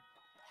did,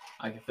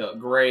 like, it felt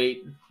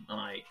great.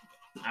 Like,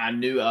 I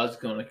knew I was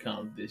going to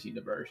come to this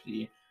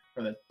university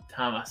from the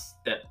time I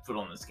stepped foot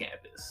on this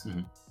campus.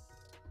 Mhm.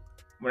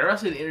 Whenever I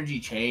see the energy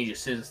change as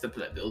soon as I stepped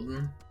in that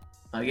building,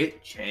 like,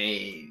 it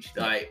changed,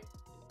 like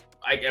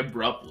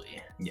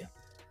abruptly.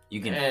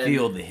 You can And-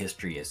 feel the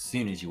history as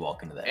soon as you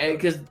walk into that. And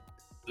building.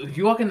 because if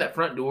you walk in that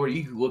front door,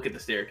 you can look at the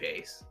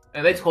staircase.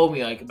 And they told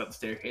me like about the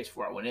staircase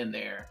before I went in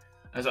there,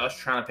 as I was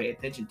trying to pay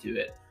attention to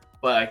it.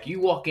 But like, you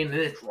walk in and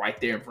it's right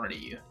there in front of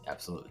you.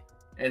 Absolutely.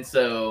 And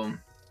so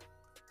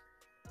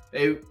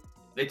they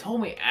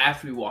told me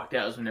after we walked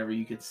out is whenever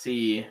you could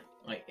see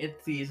like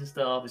entities and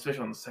stuff,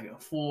 especially on the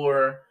second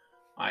floor,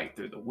 like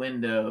through the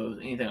windows,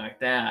 anything like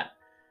that.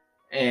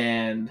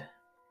 And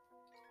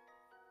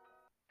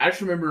I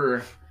just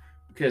remember,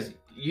 because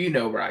you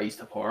know where I used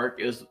to park,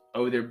 it was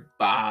over there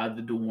by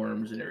the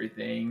dorms and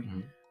everything.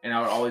 Mhm. And I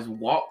would always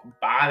walk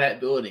by that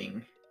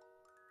building.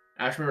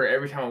 I just remember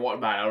every time I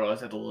walked by, I would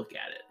always have to look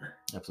at it.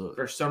 Absolutely.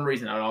 For some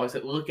reason, I would always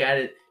have to look at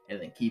it and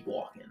then keep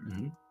walking.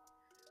 Mhm.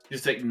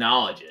 Just to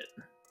acknowledge it.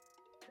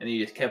 And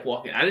you just kept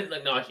walking. I didn't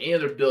acknowledge any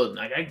other building.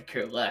 Like, I could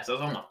care less. I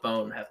was on my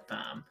phone half the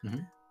time.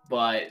 Mhm.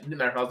 But it didn't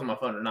matter if I was on my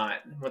phone or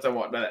not. Once I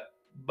walked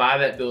by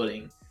that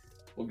building,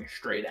 looking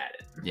straight at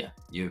it. Yeah,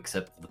 you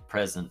accept the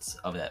presence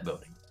of that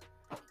building.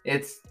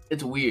 It's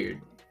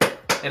weird.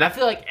 And I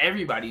feel like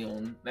everybody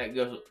that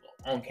goes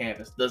on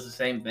campus does the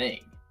same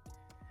thing.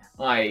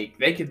 Like,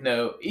 they could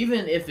know,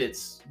 even if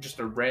it's just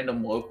a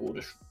random local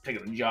just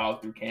taking a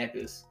jog through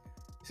campus,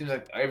 it seems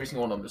like every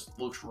single one of them just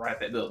looks right at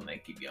that building and they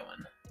keep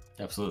going.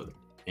 Absolutely.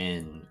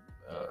 And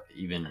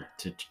even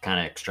to kind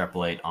of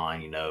extrapolate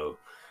on, you know,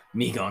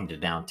 me going to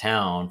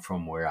downtown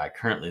from where I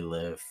currently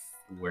live,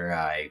 where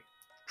I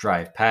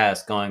drive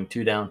past going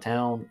to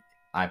downtown,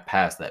 I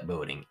pass that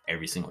building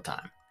every single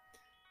time.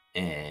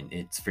 And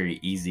it's very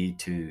easy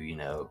to, you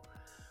know,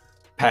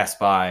 pass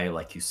by,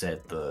 like you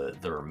said, the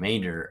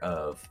remainder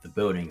of the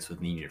buildings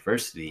within the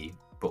university.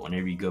 But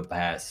whenever you go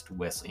past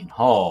Wesleyan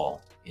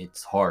Hall,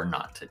 it's hard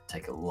not to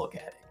take a look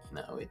at it. You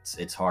know,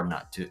 it's hard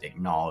not to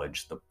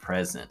acknowledge the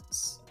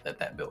presence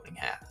that building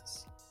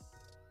has.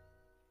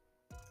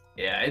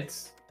 Yeah,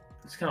 it's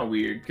kind of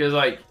weird because,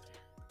 like,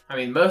 I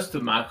mean, most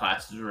of my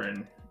classes were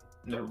in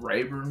the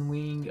Rayburn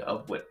wing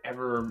of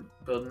whatever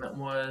building that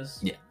was.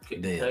 Yeah,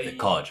 Couldn't tell the you.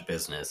 college of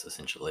business,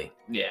 essentially.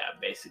 Yeah,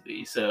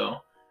 basically.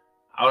 So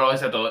I would always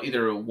have to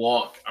either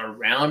walk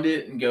around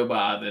it and go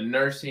by the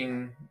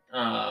nursing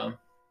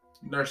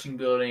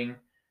building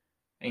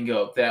and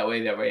go up that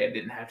way. That way I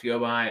didn't have to go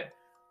by it.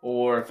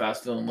 Or if I was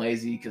feeling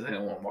lazy because I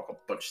didn't want to walk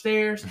up a bunch of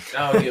stairs,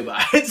 I would go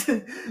by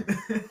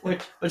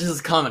it. Which is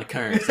a common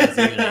occurrence as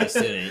a UNA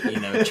student, you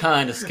know,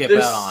 trying to skip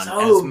There's out on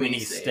so as many many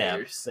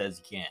stairs. steps as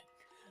you can.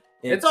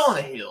 It's all on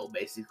a hill,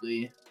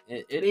 basically.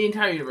 The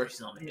entire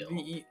university's on a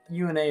hill.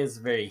 UNA is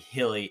a very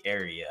hilly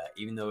area,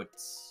 even though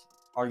it's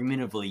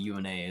argumentatively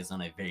UNA is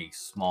on a very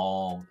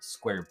small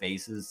square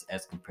basis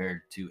as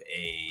compared to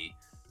a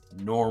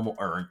normal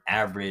or an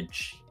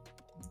average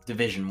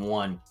Division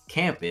I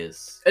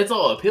campus. It's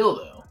all uphill,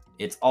 though.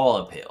 It's all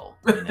uphill.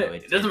 You know,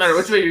 It doesn't matter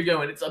which way you're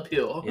going, it's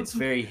uphill. It's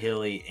very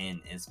hilly,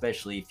 and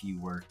especially if you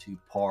were to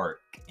park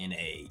in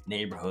a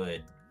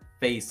neighborhood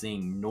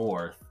facing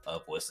north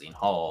of Wesleyan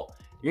Hall,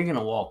 you're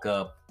gonna walk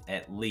up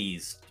at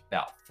least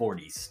about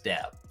 40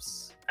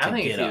 steps. I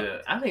think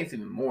up. it's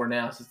even more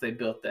now since they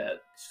built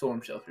that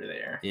storm shelter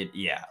there.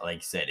 Yeah, like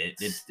you said,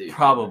 it's Stupid.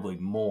 probably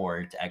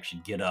more to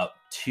actually get up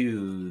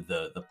to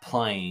the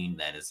plane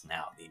that is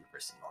now the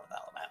University of North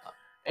Alabama.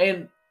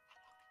 And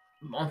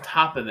on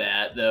top of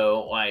that,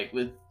 though, like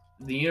with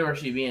the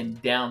university being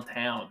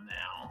downtown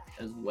now,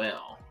 as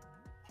well.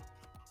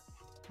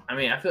 I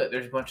mean, I feel like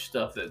there's a bunch of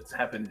stuff that's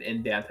happened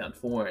in downtown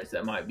Florence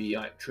that might be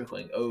like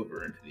trickling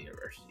over into the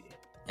university.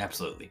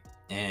 Absolutely.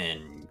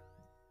 And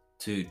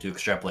to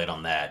extrapolate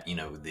on that,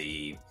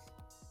 the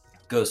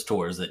ghost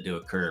tours that do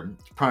occur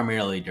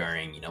primarily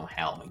during,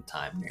 Halloween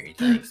time and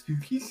everything.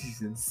 Spooky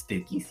season.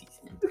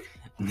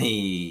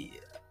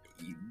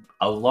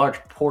 A large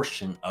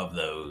portion of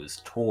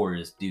those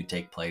tours do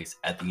take place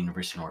at the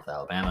University of North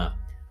Alabama,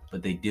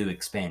 but they do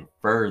expand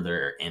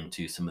further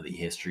into some of the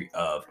history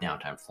of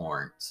downtown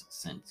Florence,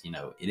 since,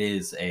 it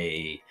is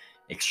a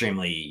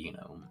extremely,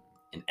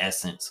 an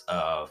essence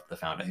of the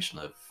foundation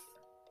of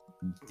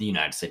the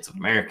United States of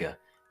America.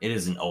 It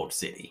is an old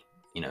city,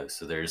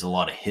 so there's a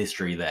lot of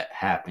history that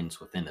happens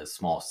within a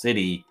small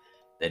city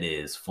that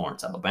is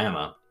Florence,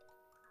 Alabama,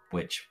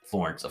 which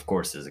Florence, of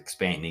course, is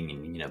expanding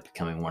and,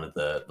 becoming one of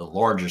the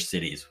larger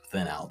cities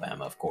within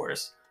Alabama, of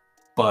course.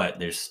 But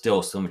there's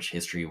still so much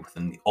history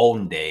within the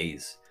olden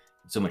days,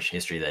 so much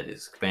history that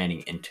is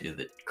expanding into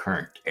the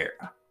current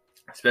era.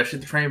 Especially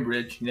the train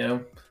bridge,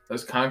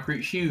 those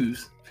concrete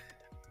shoes.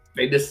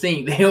 They just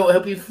sink. They don't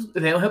help you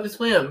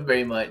swim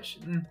very much.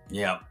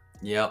 Yep.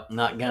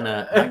 Not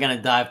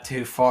gonna dive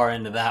too far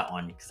into that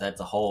one because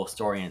that's a whole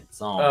story in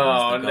its own.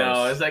 Oh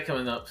no, is that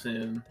coming up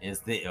soon?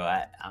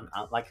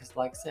 I'm like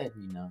I said,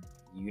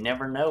 you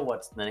never know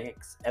what's the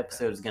next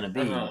episode is gonna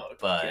be. Oh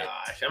but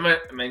gosh, am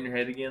I in your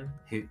head again?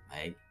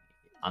 Hey,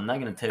 I'm not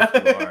gonna tell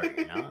you are.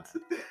 You're not.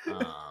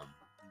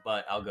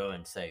 But I'll go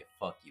and say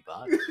fuck you,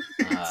 Bobby.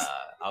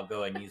 I'll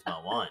go and use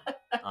my one.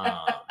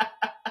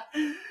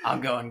 I'll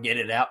go and get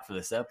it out for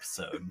this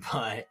episode,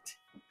 but.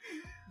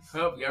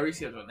 Oh, you gotta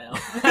reschedule now.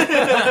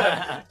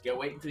 Gotta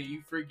wait until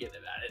you forget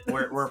about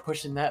it. We're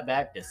pushing that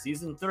back to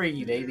season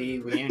 3, baby.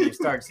 We ain't even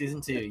started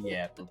season 2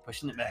 yet. We're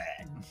pushing it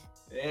back.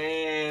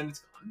 And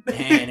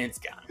it's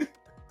gone.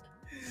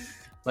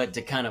 But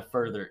to kind of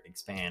further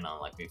expand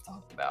on, like we've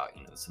talked about,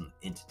 some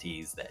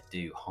entities that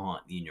do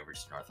haunt the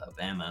University of North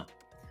Alabama,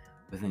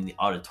 within the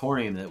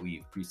auditorium that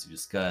we've previously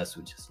discussed,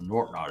 which is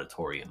Norton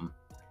Auditorium,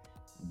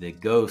 the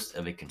ghost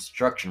of a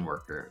construction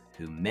worker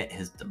who met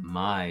his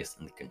demise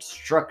in the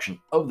construction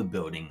of the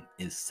building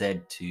is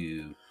said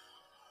to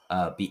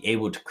be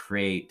able to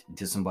create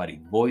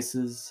disembodied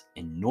voices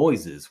and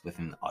noises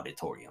within the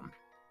auditorium,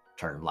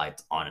 turn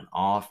lights on and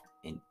off,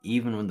 and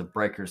even when the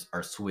breakers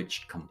are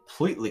switched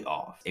completely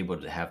off, able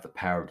to have the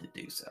power to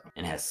do so,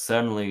 and has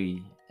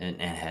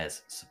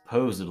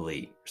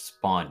supposedly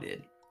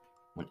responded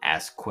when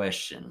asked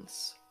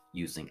questions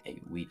using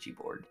a Ouija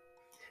board.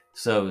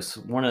 So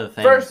one of the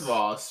things. First of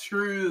all,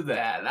 screw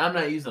that. I'm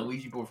not using a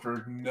Ouija board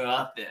for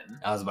nothing.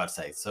 I was about to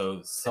say,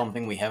 so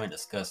something we haven't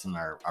discussed in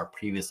our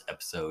previous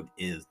episode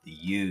is the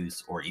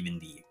use or even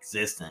the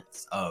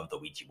existence of the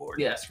Ouija board.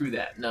 Yeah, screw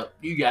that. No,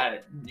 you got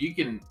it. You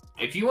can,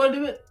 if you want to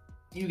do it,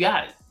 you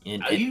got it.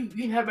 You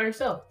can have it by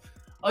yourself.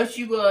 Unless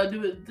you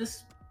do it,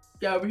 this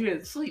guy over here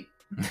that's asleep.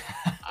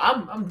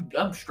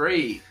 I'm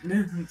straight.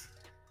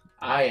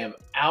 I am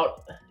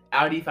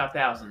Audi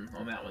 5000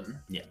 on that one.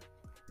 Yeah.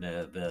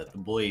 The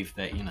belief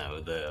that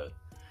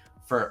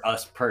for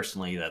us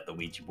personally that the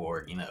Ouija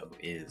board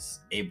is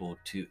able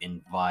to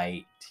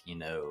invite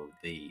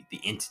the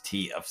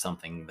entity of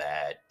something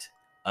that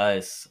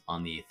us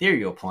on the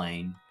ethereal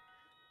plane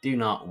do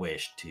not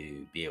wish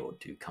to be able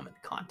to come in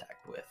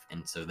contact with,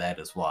 and so that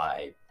is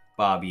why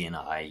Bobby and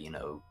I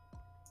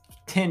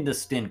tend to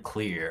stand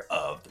clear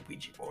of the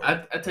Ouija board.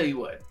 I tell you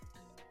what,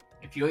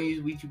 if you don't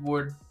use Ouija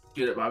board,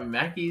 do it at Bobby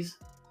Mackey's.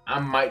 I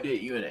might do it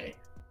at UNA.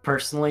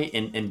 Personally,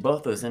 in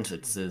both those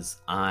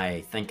instances,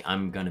 I think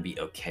I'm going to be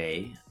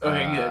okay.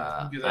 Okay, good.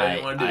 Because I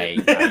didn't want to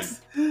do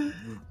it.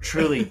 I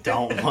truly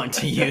don't want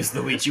to use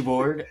the Ouija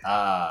board.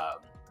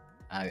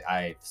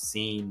 I've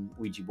seen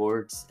Ouija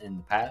boards in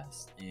the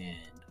past, and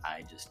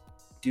I just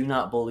do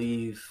not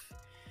believe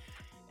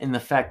in the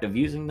fact of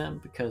using them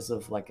because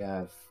of, like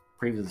I've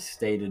previously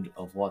stated,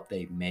 of what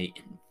they may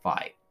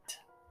invite.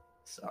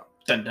 So,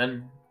 dun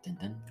dun. Dun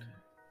dun.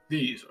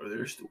 These are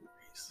their stories.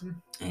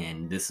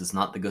 And this is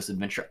not the ghost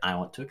adventure I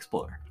want to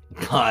explore.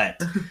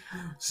 But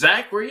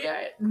Zach, where you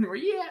at?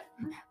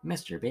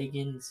 Mr.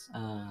 Bagans,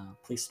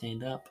 please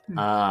stand up.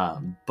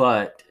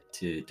 But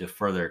to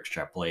further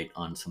extrapolate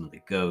on some of the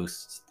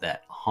ghosts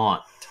that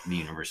haunt the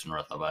University of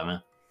North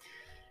Alabama,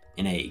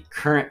 in a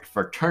current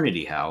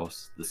fraternity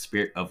house, the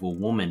spirit of a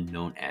woman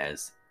known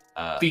as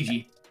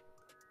Fiji.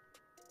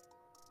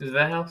 Is it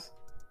that house?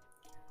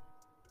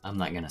 I'm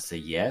not gonna say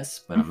yes,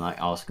 but I'm not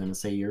also gonna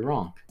say you're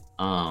wrong.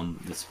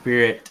 The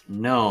spirit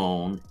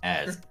known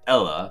as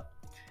Ella,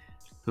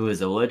 who is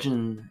a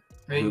legend.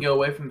 They can go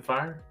away from the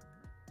fire?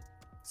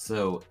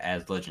 So,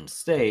 as legend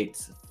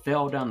states,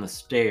 fell down the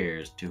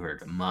stairs to her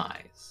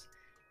demise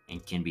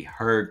and can be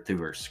heard through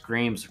her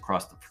screams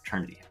across the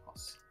fraternity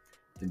house.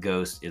 The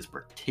ghost is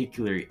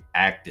particularly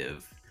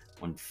active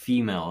when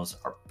females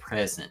are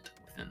present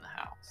within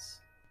the house.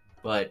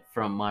 But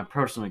from my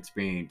personal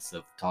experience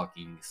of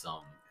talking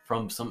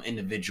from some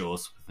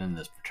individuals within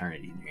this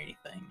fraternity or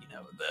anything,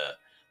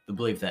 the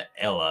belief that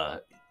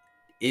Ella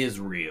is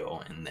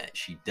real and that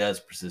she does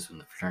persist in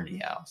the fraternity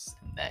house,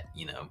 and that,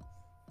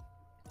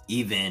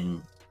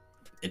 even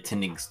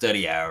attending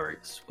study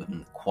hours within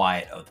the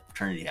quiet of the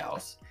fraternity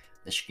house,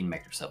 that she can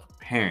make herself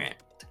apparent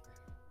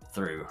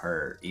through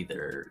her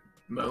either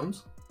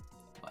moans.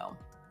 Well,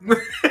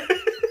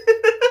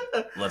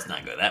 let's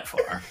not go that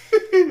far.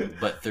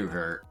 But through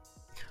her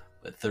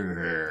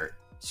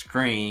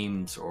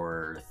screams,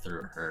 or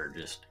through her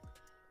just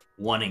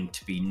wanting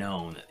to be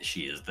known that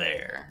she is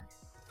there.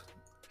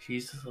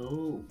 She's just a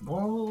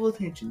little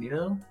attention,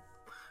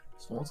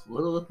 Just wants a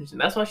little attention.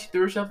 That's why she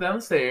threw herself down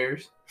the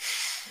stairs,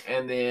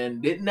 and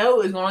then didn't know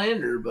it was going to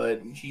end her.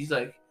 But she's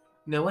like,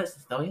 you know what?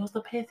 Since nobody wants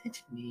to pay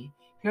attention to me,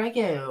 here I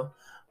go.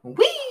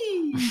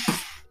 Whee!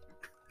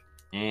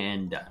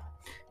 And done.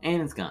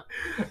 And it's gone.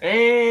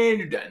 And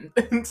you're done.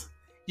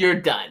 You're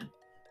done.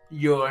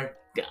 You're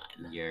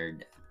done. You're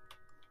done.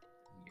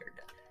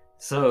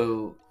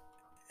 So,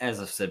 as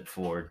I've said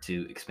before,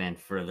 to expand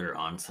further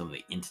on some of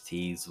the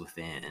entities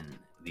within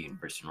the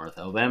University of North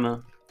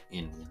Alabama,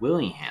 in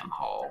Willingham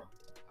Hall,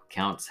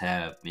 accounts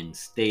have been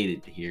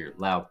stated to hear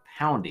loud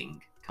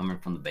pounding coming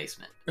from the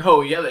basement.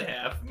 Oh, yeah, they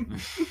have.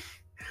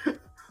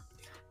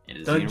 It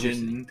is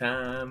Dungeon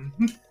time.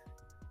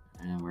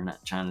 And we're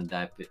not trying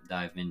to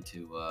dive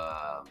into...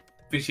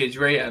 Appreciate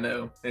you, Ray. I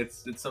know.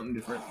 It's something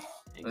different.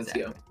 Exactly. Let's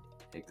go.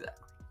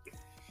 Exactly.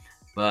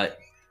 But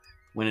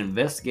when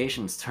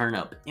investigations turn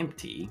up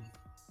empty,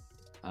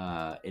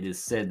 it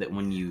is said that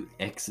when you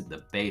exit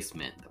the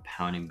basement, the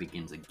pounding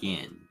begins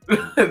again.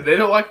 They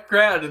don't like a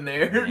crowd in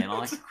there. They don't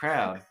like a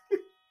crowd.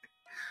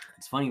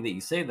 It's funny that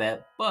you say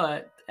that,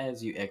 but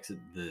as you exit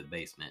the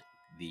basement,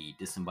 the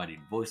disembodied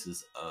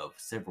voices of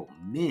several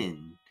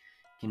men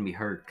can be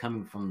heard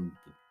coming from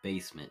the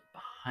basement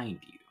behind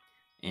you.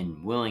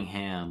 And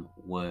Willingham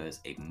was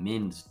a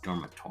men's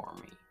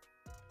dormitory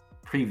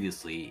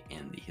previously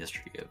in the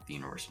history of the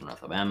University of North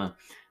Alabama,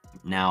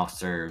 now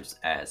serves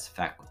as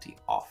faculty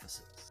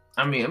offices.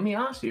 I mean, let me be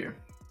honest here.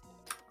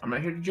 I'm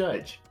not here to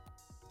judge.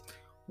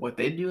 What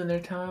they do in their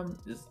time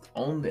is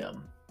on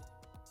them.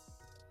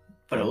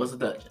 But it was a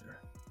dungeon.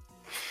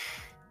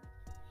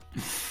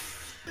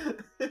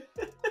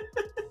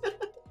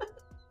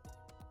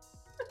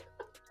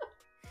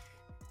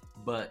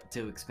 But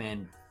to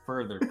expand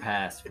further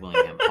past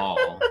Willingham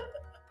Hall,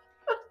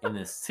 in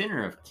the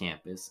center of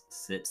campus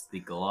sits the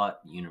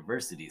Gallatin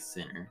University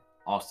Center,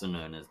 also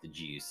known as the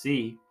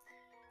GUC,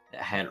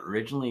 that had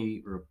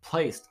originally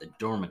replaced a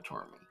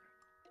dormitory.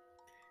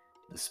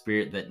 The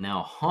spirit that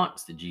now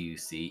haunts the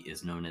GUC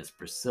is known as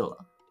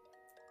Priscilla,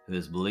 who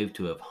is believed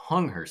to have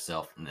hung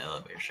herself in the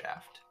elevator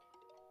shaft.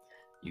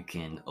 You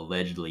can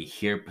allegedly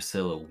hear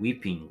Priscilla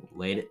weeping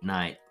late at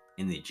night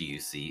in the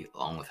GUC,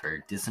 along with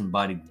her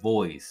disembodied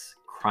voice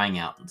crying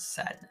out in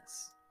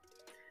sadness.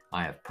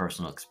 I have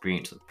personal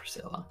experience with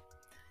Priscilla.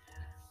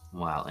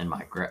 While in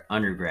my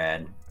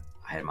undergrad,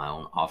 I had my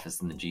own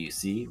office in the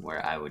GUC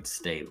where I would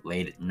stay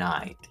late at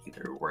night,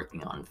 either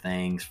working on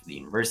things for the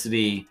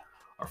university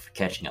or for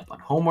catching up on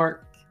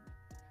homework.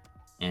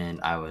 And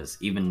I was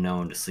even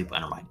known to sleep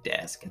under my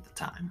desk at the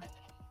time.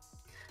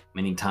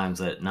 Many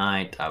times at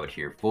night, I would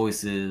hear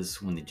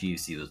voices when the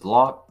GUC was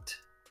locked.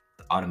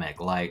 The automatic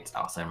lights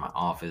outside my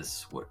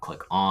office would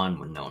click on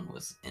when no one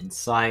was in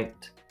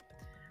sight.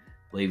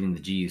 Leaving the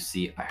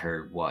GUC, I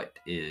heard what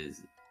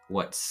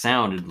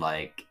sounded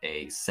like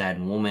a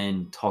sad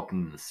woman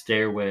talking in the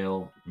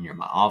stairwell near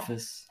my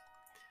office.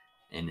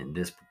 And in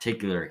this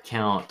particular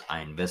account, I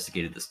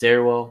investigated the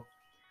stairwell.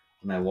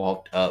 When I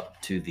walked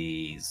up to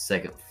the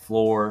second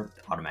floor,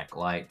 the automatic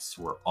lights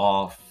were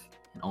off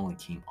and only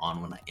came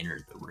on when I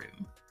entered the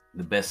room.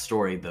 The best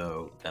story,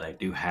 though, that I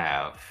do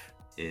have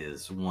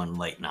is one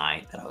late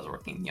night that I was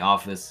working in the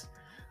office,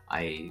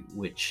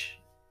 which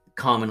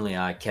commonly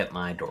I kept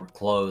my door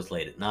closed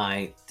late at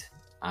night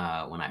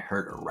when I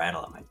heard a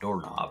rattle at my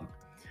doorknob,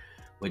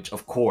 which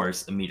of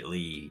course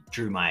immediately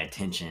drew my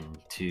attention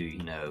to,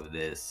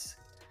 this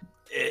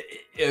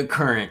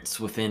occurrence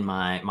within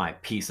my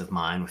peace of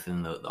mind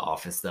within the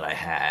office that I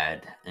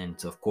had. And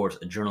so, of course,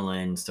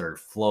 adrenaline started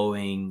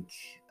flowing,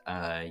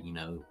 a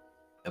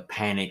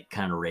panic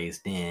kind of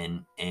raised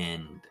in,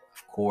 and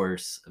of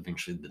course,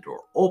 eventually the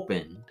door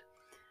opened.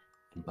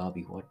 And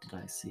Bobby, what did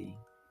I see?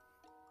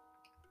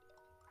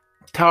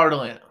 Tower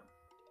Atlanta.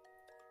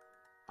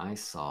 I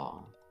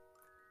saw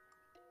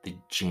the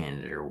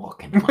janitor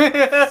walk into my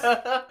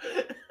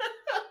office.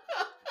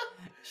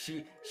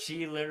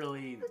 She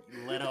literally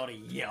let out a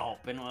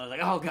yelp and was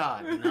like, "Oh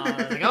God!" And I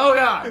was like, "Oh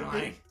God!"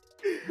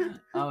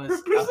 Priscilla, was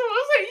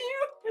that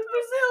you?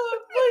 Priscilla,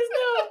 please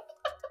no.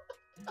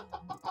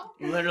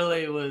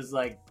 Literally was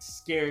like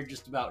scared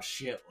just about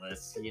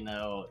shitless,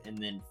 and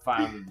then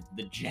finally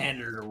the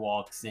janitor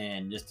walks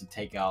in just to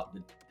take out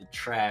the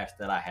trash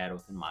that I had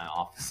within my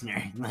office and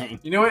everything.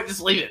 You know what?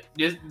 Just leave it.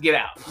 Just get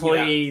out.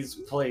 Please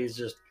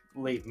just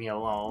leave me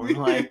alone.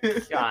 Like,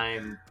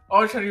 I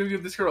was trying to go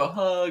give this girl a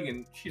hug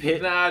and she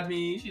denied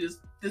me. She just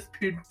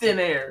disappeared in thin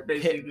air,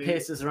 basically.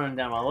 Piss is running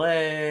down my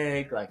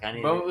leg. Like, I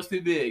need. Moment was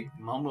too big.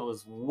 Moment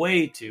was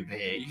way too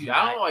big.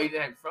 I don't know why you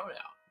didn't have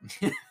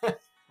your phone out.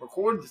 Or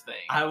record this thing.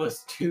 I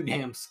was too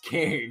damn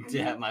scared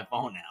to have my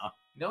phone out.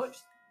 You know what?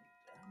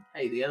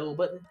 Hey, they got a little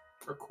button.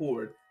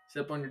 Record.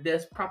 Sit up on your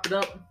desk, prop it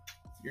up.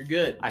 You're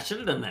good. I should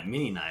have done that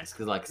mini nice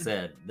because, like I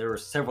said, there were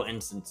several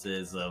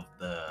instances of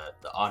the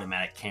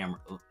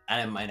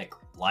automatic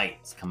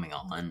lights coming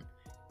on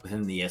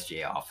within the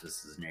SGA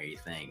offices and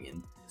everything.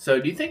 And So,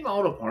 do you think my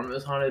old apartment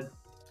was haunted?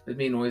 As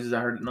many noises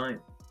I heard at night.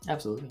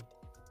 absolutely,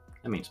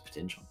 that means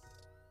potential.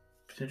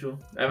 Potential.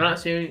 Have I not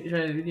seen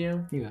the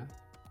video?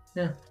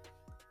 Yeah.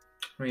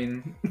 I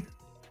mean,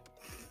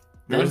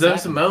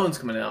 there's some moans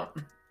coming out.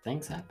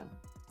 Things happen.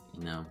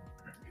 You know,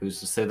 who's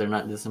to say they're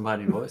not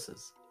disembodied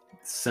voices?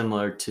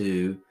 Similar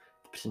to the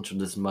potential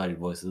disembodied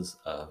voices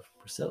of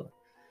Priscilla.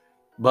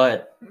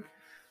 But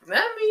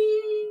I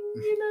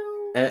mean, you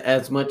know,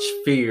 as much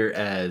fear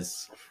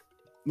as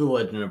the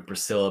legend of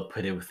Priscilla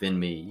put it within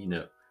me, you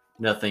know,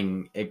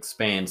 nothing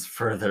expands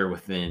further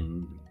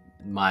within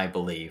my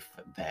belief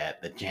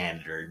that the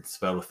janitor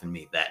expelled within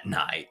me that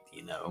night,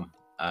 you know.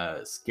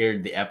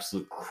 Scared the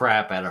absolute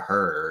crap out of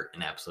her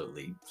and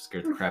absolutely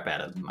scared the crap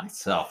out of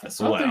myself as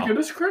well. I think I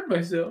just screwed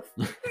myself.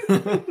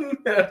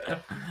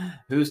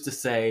 Who's to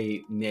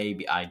say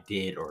maybe I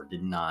did or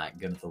did not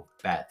go to the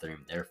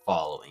bathroom they're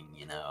following,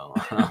 you know?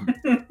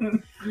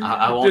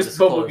 I won't just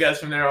bubble disclose. guts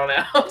from there on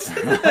out.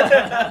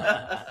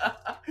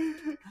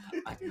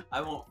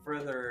 I won't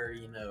further,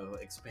 you know,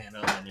 expand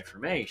on that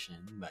information,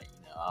 but,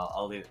 you know,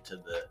 I'll leave it to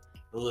the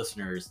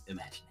listener's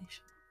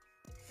imagination.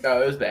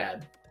 No, it was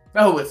bad.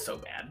 Oh, it's so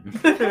bad.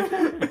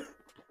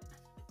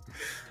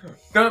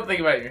 Don't think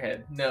about it in your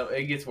head. No,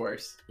 it gets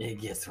worse. It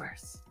gets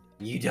worse.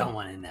 You don't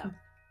want to know.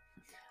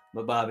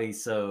 But Bobby,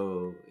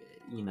 so,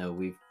 you know,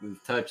 we've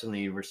touched on the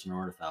University of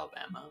North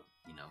Alabama.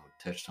 You know, we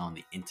touched on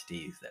the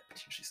entities that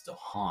potentially still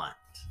haunt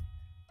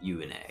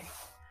UNA.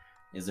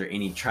 Is there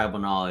any tribal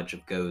knowledge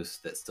of ghosts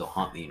that still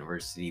haunt the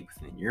university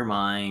within your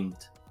mind?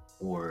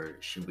 Or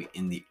should we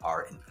end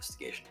our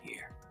investigation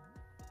here?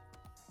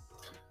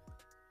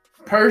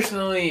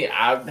 Personally,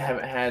 I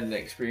haven't had an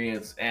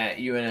experience at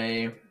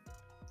UNA,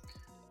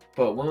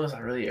 but when was I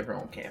really ever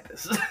on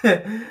campus?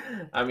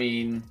 I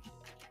mean,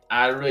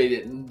 I really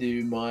didn't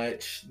do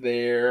much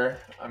there.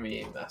 I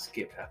mean, I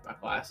skipped half my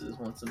classes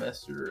one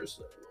semester,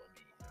 so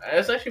I mean,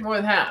 it's actually more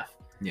than half.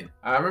 Yeah.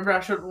 I remember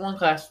I showed up to one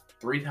class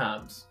 3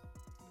 times.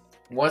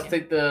 Once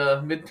take the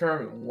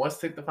midterm, and once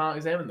take the final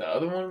exam, and the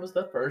other one was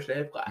the first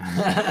day of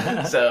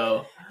class.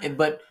 So,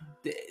 but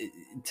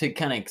to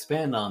kind of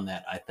expand on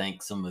that, I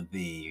think some of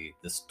the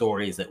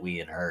stories that we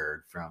had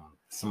heard from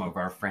some of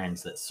our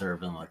friends that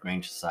served in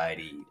LaGrange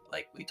Society,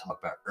 like we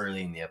talked about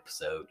early in the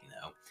episode, you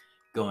know,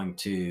 going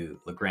to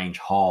LaGrange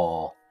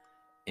Hall,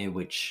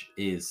 which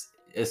is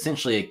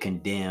essentially a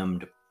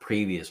condemned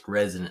previous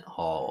resident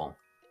hall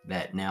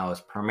that now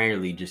is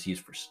primarily just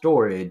used for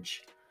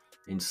storage.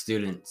 And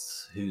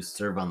students who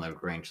serve on the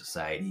LaGrange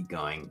Society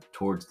going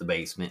towards the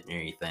basement and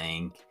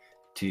everything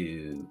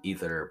to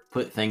either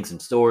put things in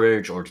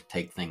storage or to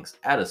take things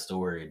out of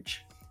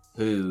storage,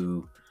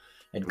 who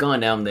had gone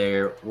down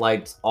there,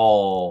 lights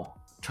all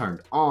turned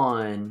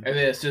on. And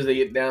then as soon as they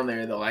get down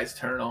there, the lights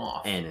turn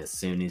off. And as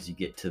soon as you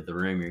get to the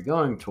room you're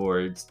going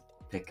towards,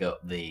 pick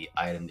up the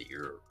item that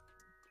you're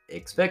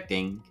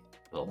expecting,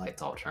 the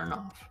lights all turn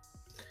off.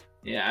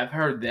 Yeah, I've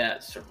heard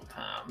that several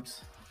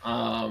times.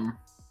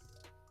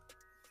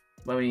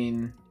 I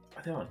mean,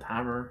 are they on a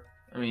timer?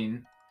 I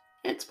mean,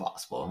 it's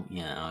possible.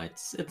 You know,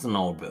 it's an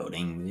old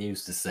building. They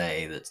used to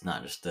say that's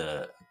not just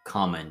a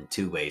common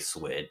two-way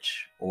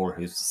switch, or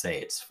who's to say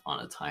it's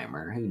on a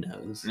timer? Who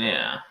knows?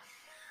 Yeah.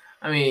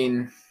 I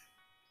mean,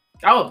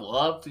 I would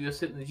love to go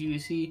sit in the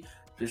GDC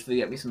just to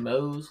get me some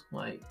Moe's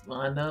like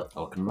lined up.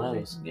 Welcome to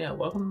Moe's. Yeah,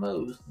 welcome to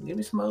Moe's. Give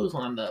me some Moe's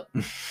lined up.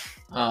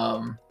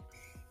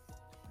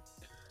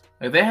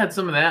 If they had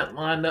some of that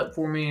lined up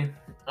for me,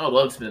 I would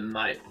love to spend the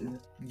night in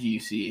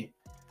GUC.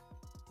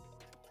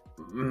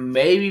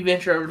 Maybe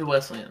venture over to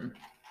Wesleyan.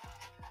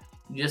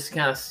 Just to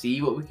kind of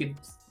see what we could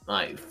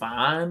like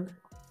find.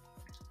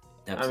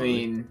 Absolutely. I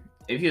mean,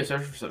 if you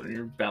search for something,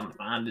 you're bound to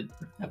find it.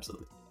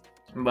 Absolutely.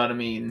 But I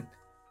mean,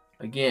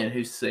 again,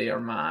 who's to say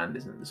our mind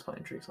isn't just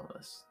playing tricks on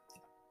us?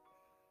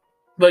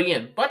 But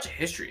again, bunch of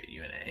history at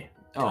UNA.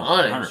 Oh,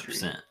 Ton of 100%.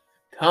 history.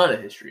 Ton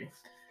of history.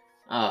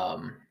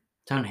 Ton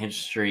of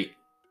history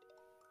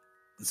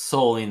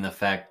solely in the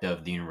fact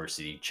of the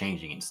university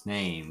changing its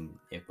name,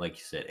 if like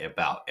you said,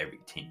 about every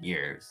 10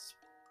 years.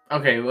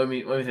 Okay, let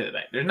me take that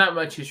back. There's not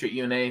much history at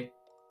UNA.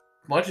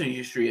 Much of the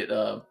history at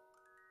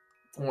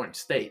Florence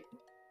State.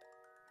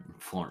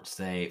 Florence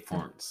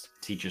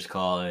Teachers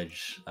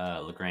College,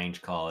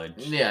 LaGrange College.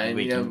 Yeah,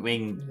 we can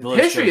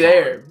history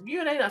there.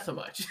 UNA not so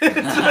much.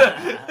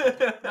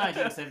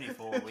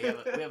 1974. We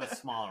have a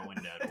smaller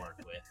window to work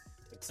with,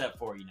 except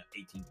for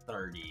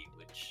 1830,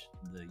 which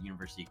the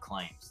university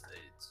claims that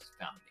it's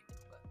founding.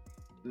 But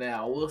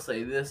now, we'll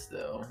say this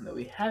though that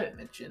we haven't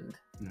mentioned: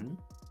 mm-hmm.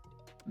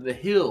 the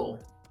hill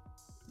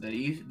that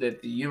the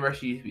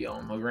university used to be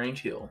on,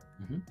 LaGrange Hill.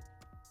 Mm-hmm.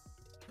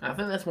 I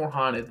think that's more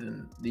haunted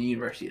than the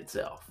university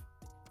itself.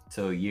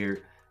 So you're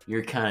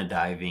you're kind of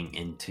diving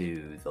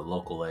into the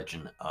local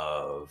legend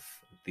of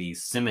the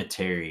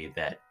cemetery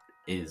that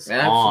is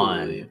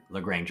Absolutely. on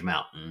LaGrange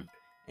Mountain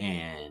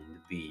and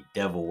the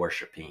devil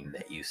worshipping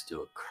that used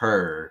to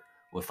occur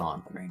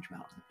within LaGrange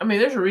Mountain. I mean,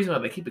 there's a reason why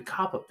they keep a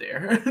cop up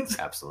there.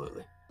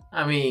 Absolutely.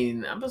 I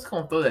mean, I'm just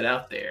gonna throw that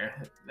out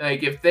there.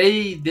 Like, if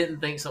they didn't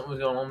think something was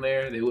going on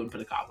there, they wouldn't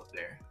put a cop up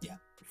there. Yeah.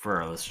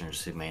 For our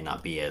listeners who may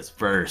not be as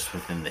versed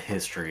within the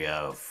history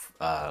of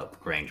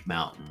LaGrange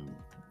Mountain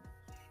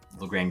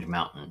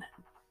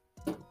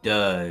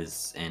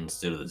does, and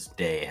still to this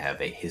day, have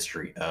a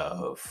history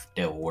of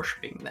devil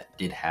worshipping that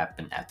did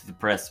happen at the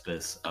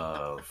precipice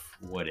of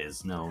what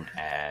is known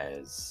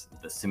as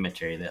the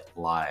cemetery that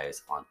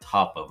lies on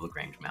top of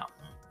LaGrange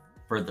Mountain,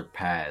 further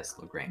past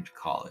LaGrange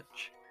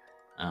College.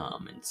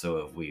 And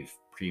so, as we've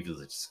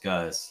previously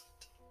discussed,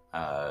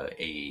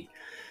 a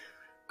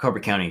Carver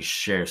County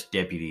Sheriff's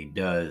deputy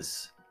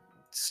does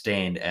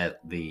stand at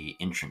the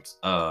entrance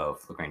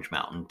of LaGrange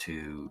Mountain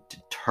to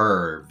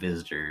deter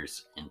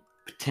visitors and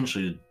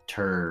potentially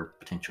deter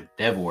potential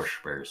devil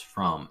worshippers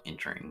from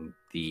entering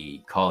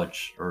the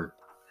college, or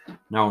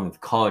not only the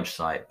college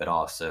site, but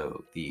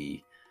also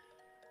the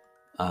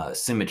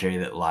cemetery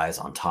that lies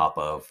on top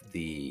of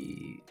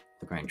the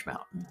LaGrange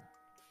Mountain.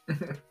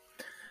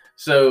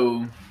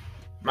 So,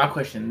 my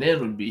question then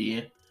would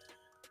be,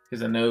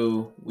 because I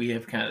know we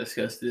have kind of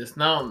discussed this,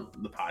 not on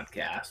the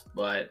podcast,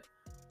 but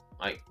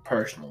like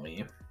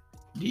personally,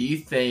 do you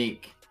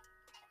think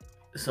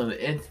some of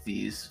the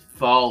entities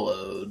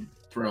followed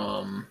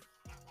from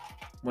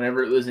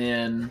whenever it was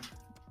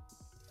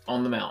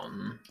on the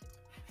mountain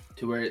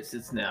to where it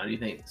sits now? Do you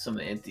think some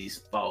of the entities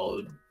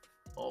followed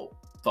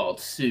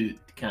suit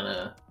to kind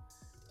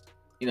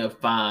of,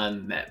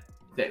 find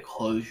that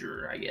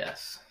closure, I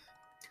guess?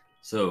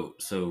 So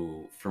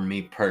for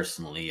me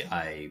personally,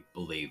 I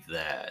believe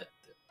that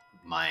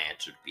my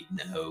answer would be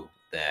no,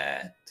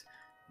 that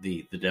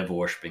the devil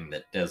worshipping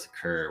that does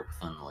occur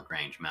within the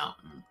LaGrange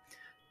Mountain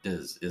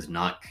is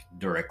not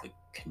directly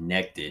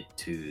connected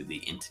to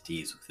the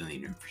entities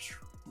within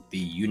the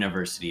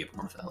University of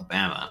North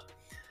Alabama.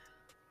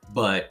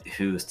 But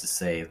who's to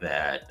say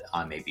that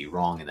I may be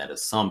wrong in that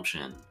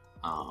assumption,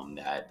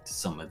 that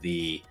some of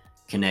the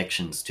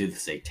connections to the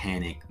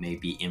satanic may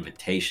be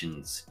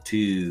invitations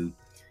to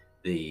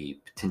the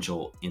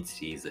potential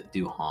entities that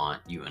do haunt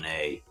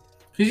UNA.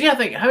 Because you gotta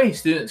think, how many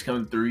students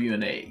come through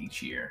UNA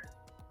each year?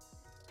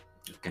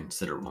 A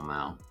considerable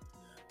amount.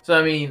 So,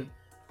 I mean,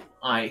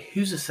 like,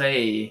 who's to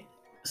say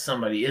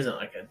somebody isn't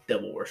like a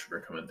devil worshiper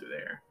coming through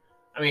there?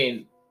 I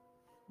mean,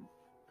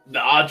 the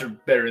odds are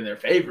better in their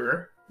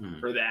favor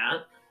for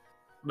that.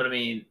 But I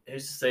mean,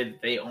 who's to say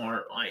that they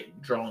aren't like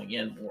drawing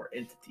in more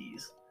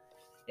entities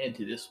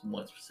into this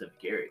one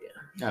specific area?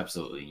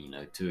 Absolutely,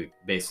 to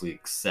basically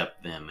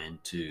accept them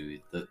into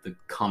the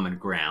common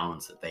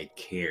grounds that they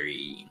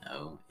carry,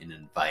 and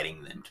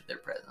inviting them to their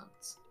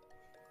presence.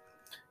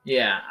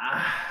 Yeah,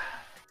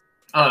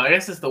 I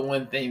guess that's the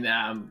one thing that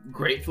I'm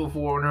grateful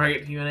for when I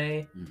get to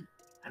UNA.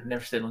 I've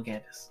never stayed on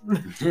campus.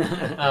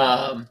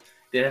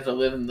 Didn't have to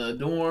live in the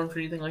dorms or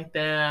anything like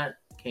that.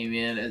 Came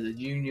in as a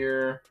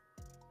junior,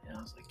 and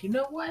I was like, you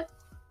know what?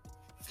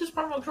 Just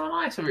probably looks real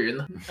nice over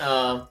here.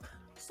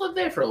 Let's live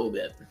there for a little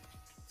bit.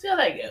 See how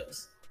that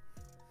goes.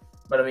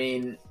 But I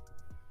mean,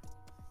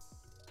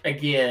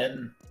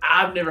 again,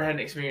 I've never had an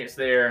experience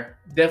there.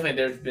 Definitely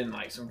there's been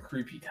like some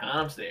creepy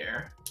times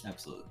there.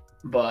 Absolutely.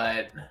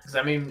 But, because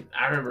I mean,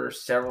 I remember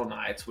several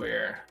nights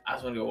where I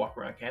was going to go walk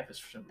around campus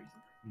for some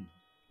reason.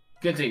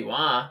 Couldn't tell you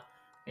why.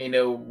 And you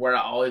know where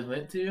I always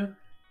went to?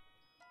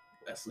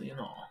 Wesleyan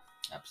Hall.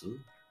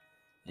 Absolutely.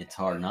 It's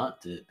hard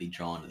not to be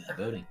drawn to that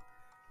building.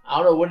 I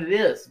don't know what it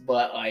is,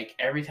 but like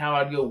every time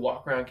I'd go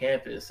walk around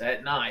campus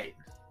at night,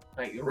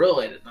 like real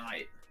late at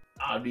night,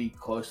 I'd be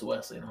close to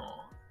Wesleyan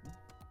Hall.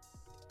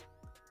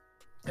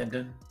 And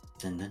then.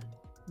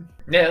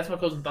 Yeah, that's my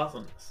closing thoughts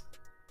on this.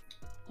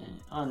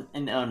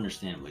 And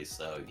understandably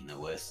so,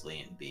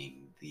 Wesleyan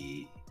being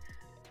the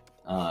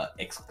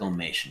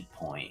exclamation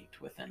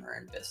point within our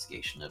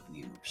investigation of the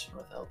University of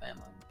North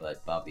Alabama.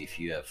 But Bobby, if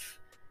you have,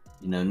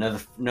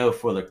 no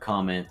further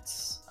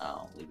comments,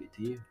 I'll leave it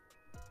to you.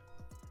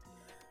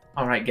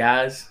 All right,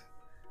 guys.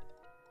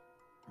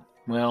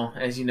 Well,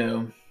 as you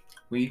know,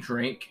 we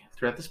drink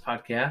throughout this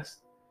podcast.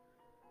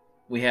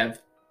 We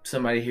have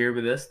somebody here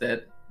with us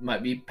that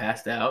might be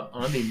passed out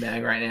on a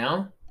beanbag right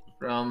now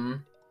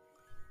from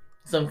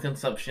some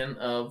consumption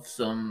of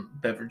some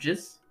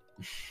beverages.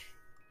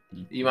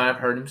 You might have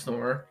heard him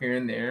snore here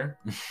and there.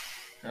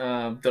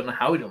 Don't know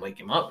how we don't wake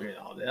him up during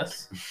all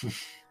this.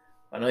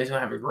 I know he's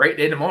going to have a great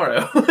day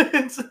tomorrow.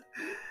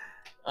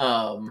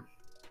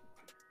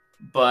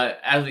 But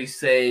as we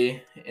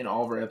say in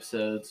all of our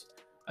episodes,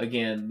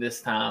 again,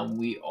 this time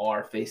we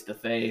are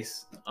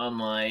face-to-face.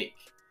 Unlike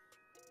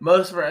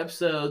most of our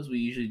episodes, we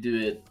usually do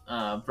it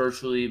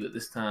virtually, but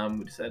this time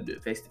we decided to do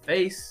it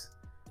face-to-face.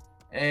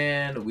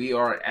 And we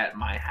are at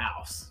my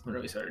house when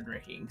we started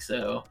drinking.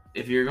 So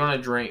if you're going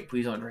to drink,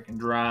 please don't drink and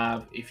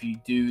drive. If you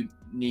do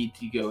need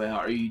to go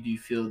out or you do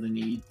feel the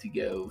need to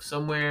go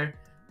somewhere,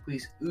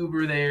 please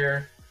Uber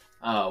there.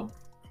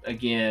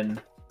 Again,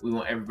 we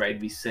want everybody to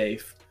be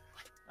safe.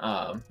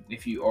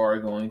 If you are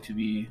going to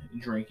be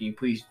drinking,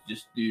 please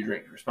just do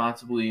drink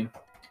responsibly.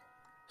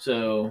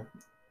 So,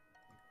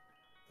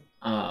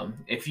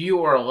 if you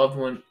or a loved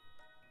one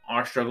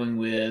are struggling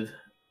with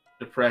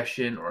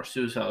depression or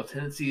suicidal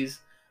tendencies,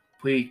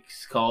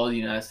 please call the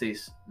United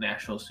States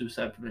National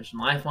Suicide Prevention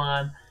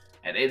Lifeline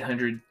at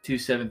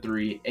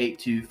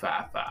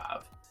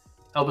 800-273-8255.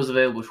 Help is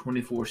available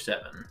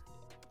 24/7.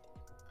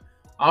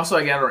 Also,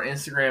 I got our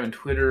Instagram and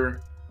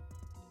Twitter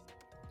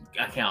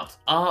accounts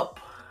up.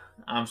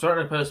 I'm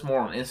starting to post more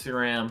on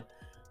Instagram.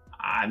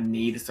 I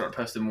need to start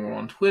posting more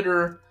on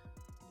Twitter.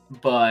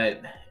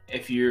 But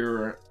if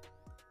you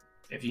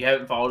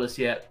haven't followed us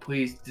yet,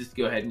 please just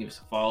go ahead and give us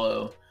a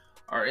follow.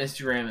 Our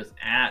Instagram is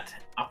at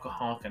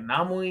Alcoholic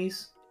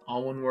Anomalies,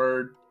 all one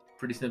word,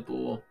 pretty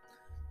simple.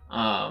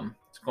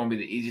 It's going to be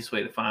the easiest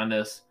way to find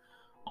us.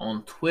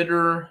 On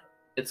Twitter,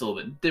 it's a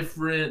little bit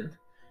different.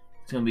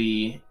 It's going to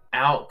be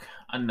Alc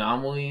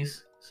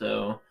Anomalies.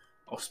 So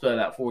I'll spell it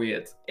out for you.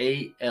 It's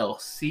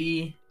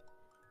ALCANOMALIES.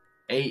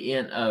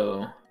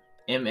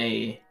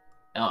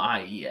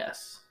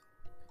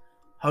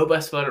 Hope I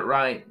spelled it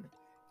right.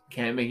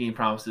 Can't make any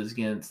promises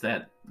against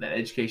that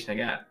education I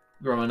got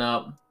growing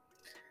up.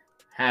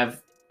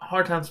 Have a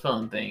hard time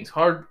spelling things.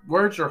 Hard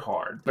words are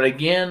hard. But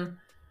again,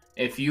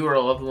 if you or a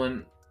loved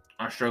one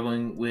are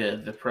struggling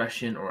with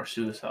depression or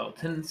suicidal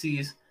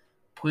tendencies,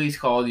 please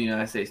call the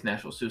United States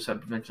National Suicide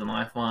Prevention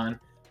Lifeline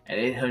at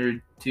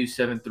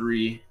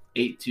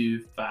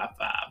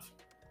 800-273-8255.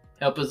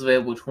 Help is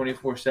available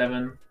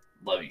 24/7.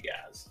 Love you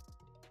guys.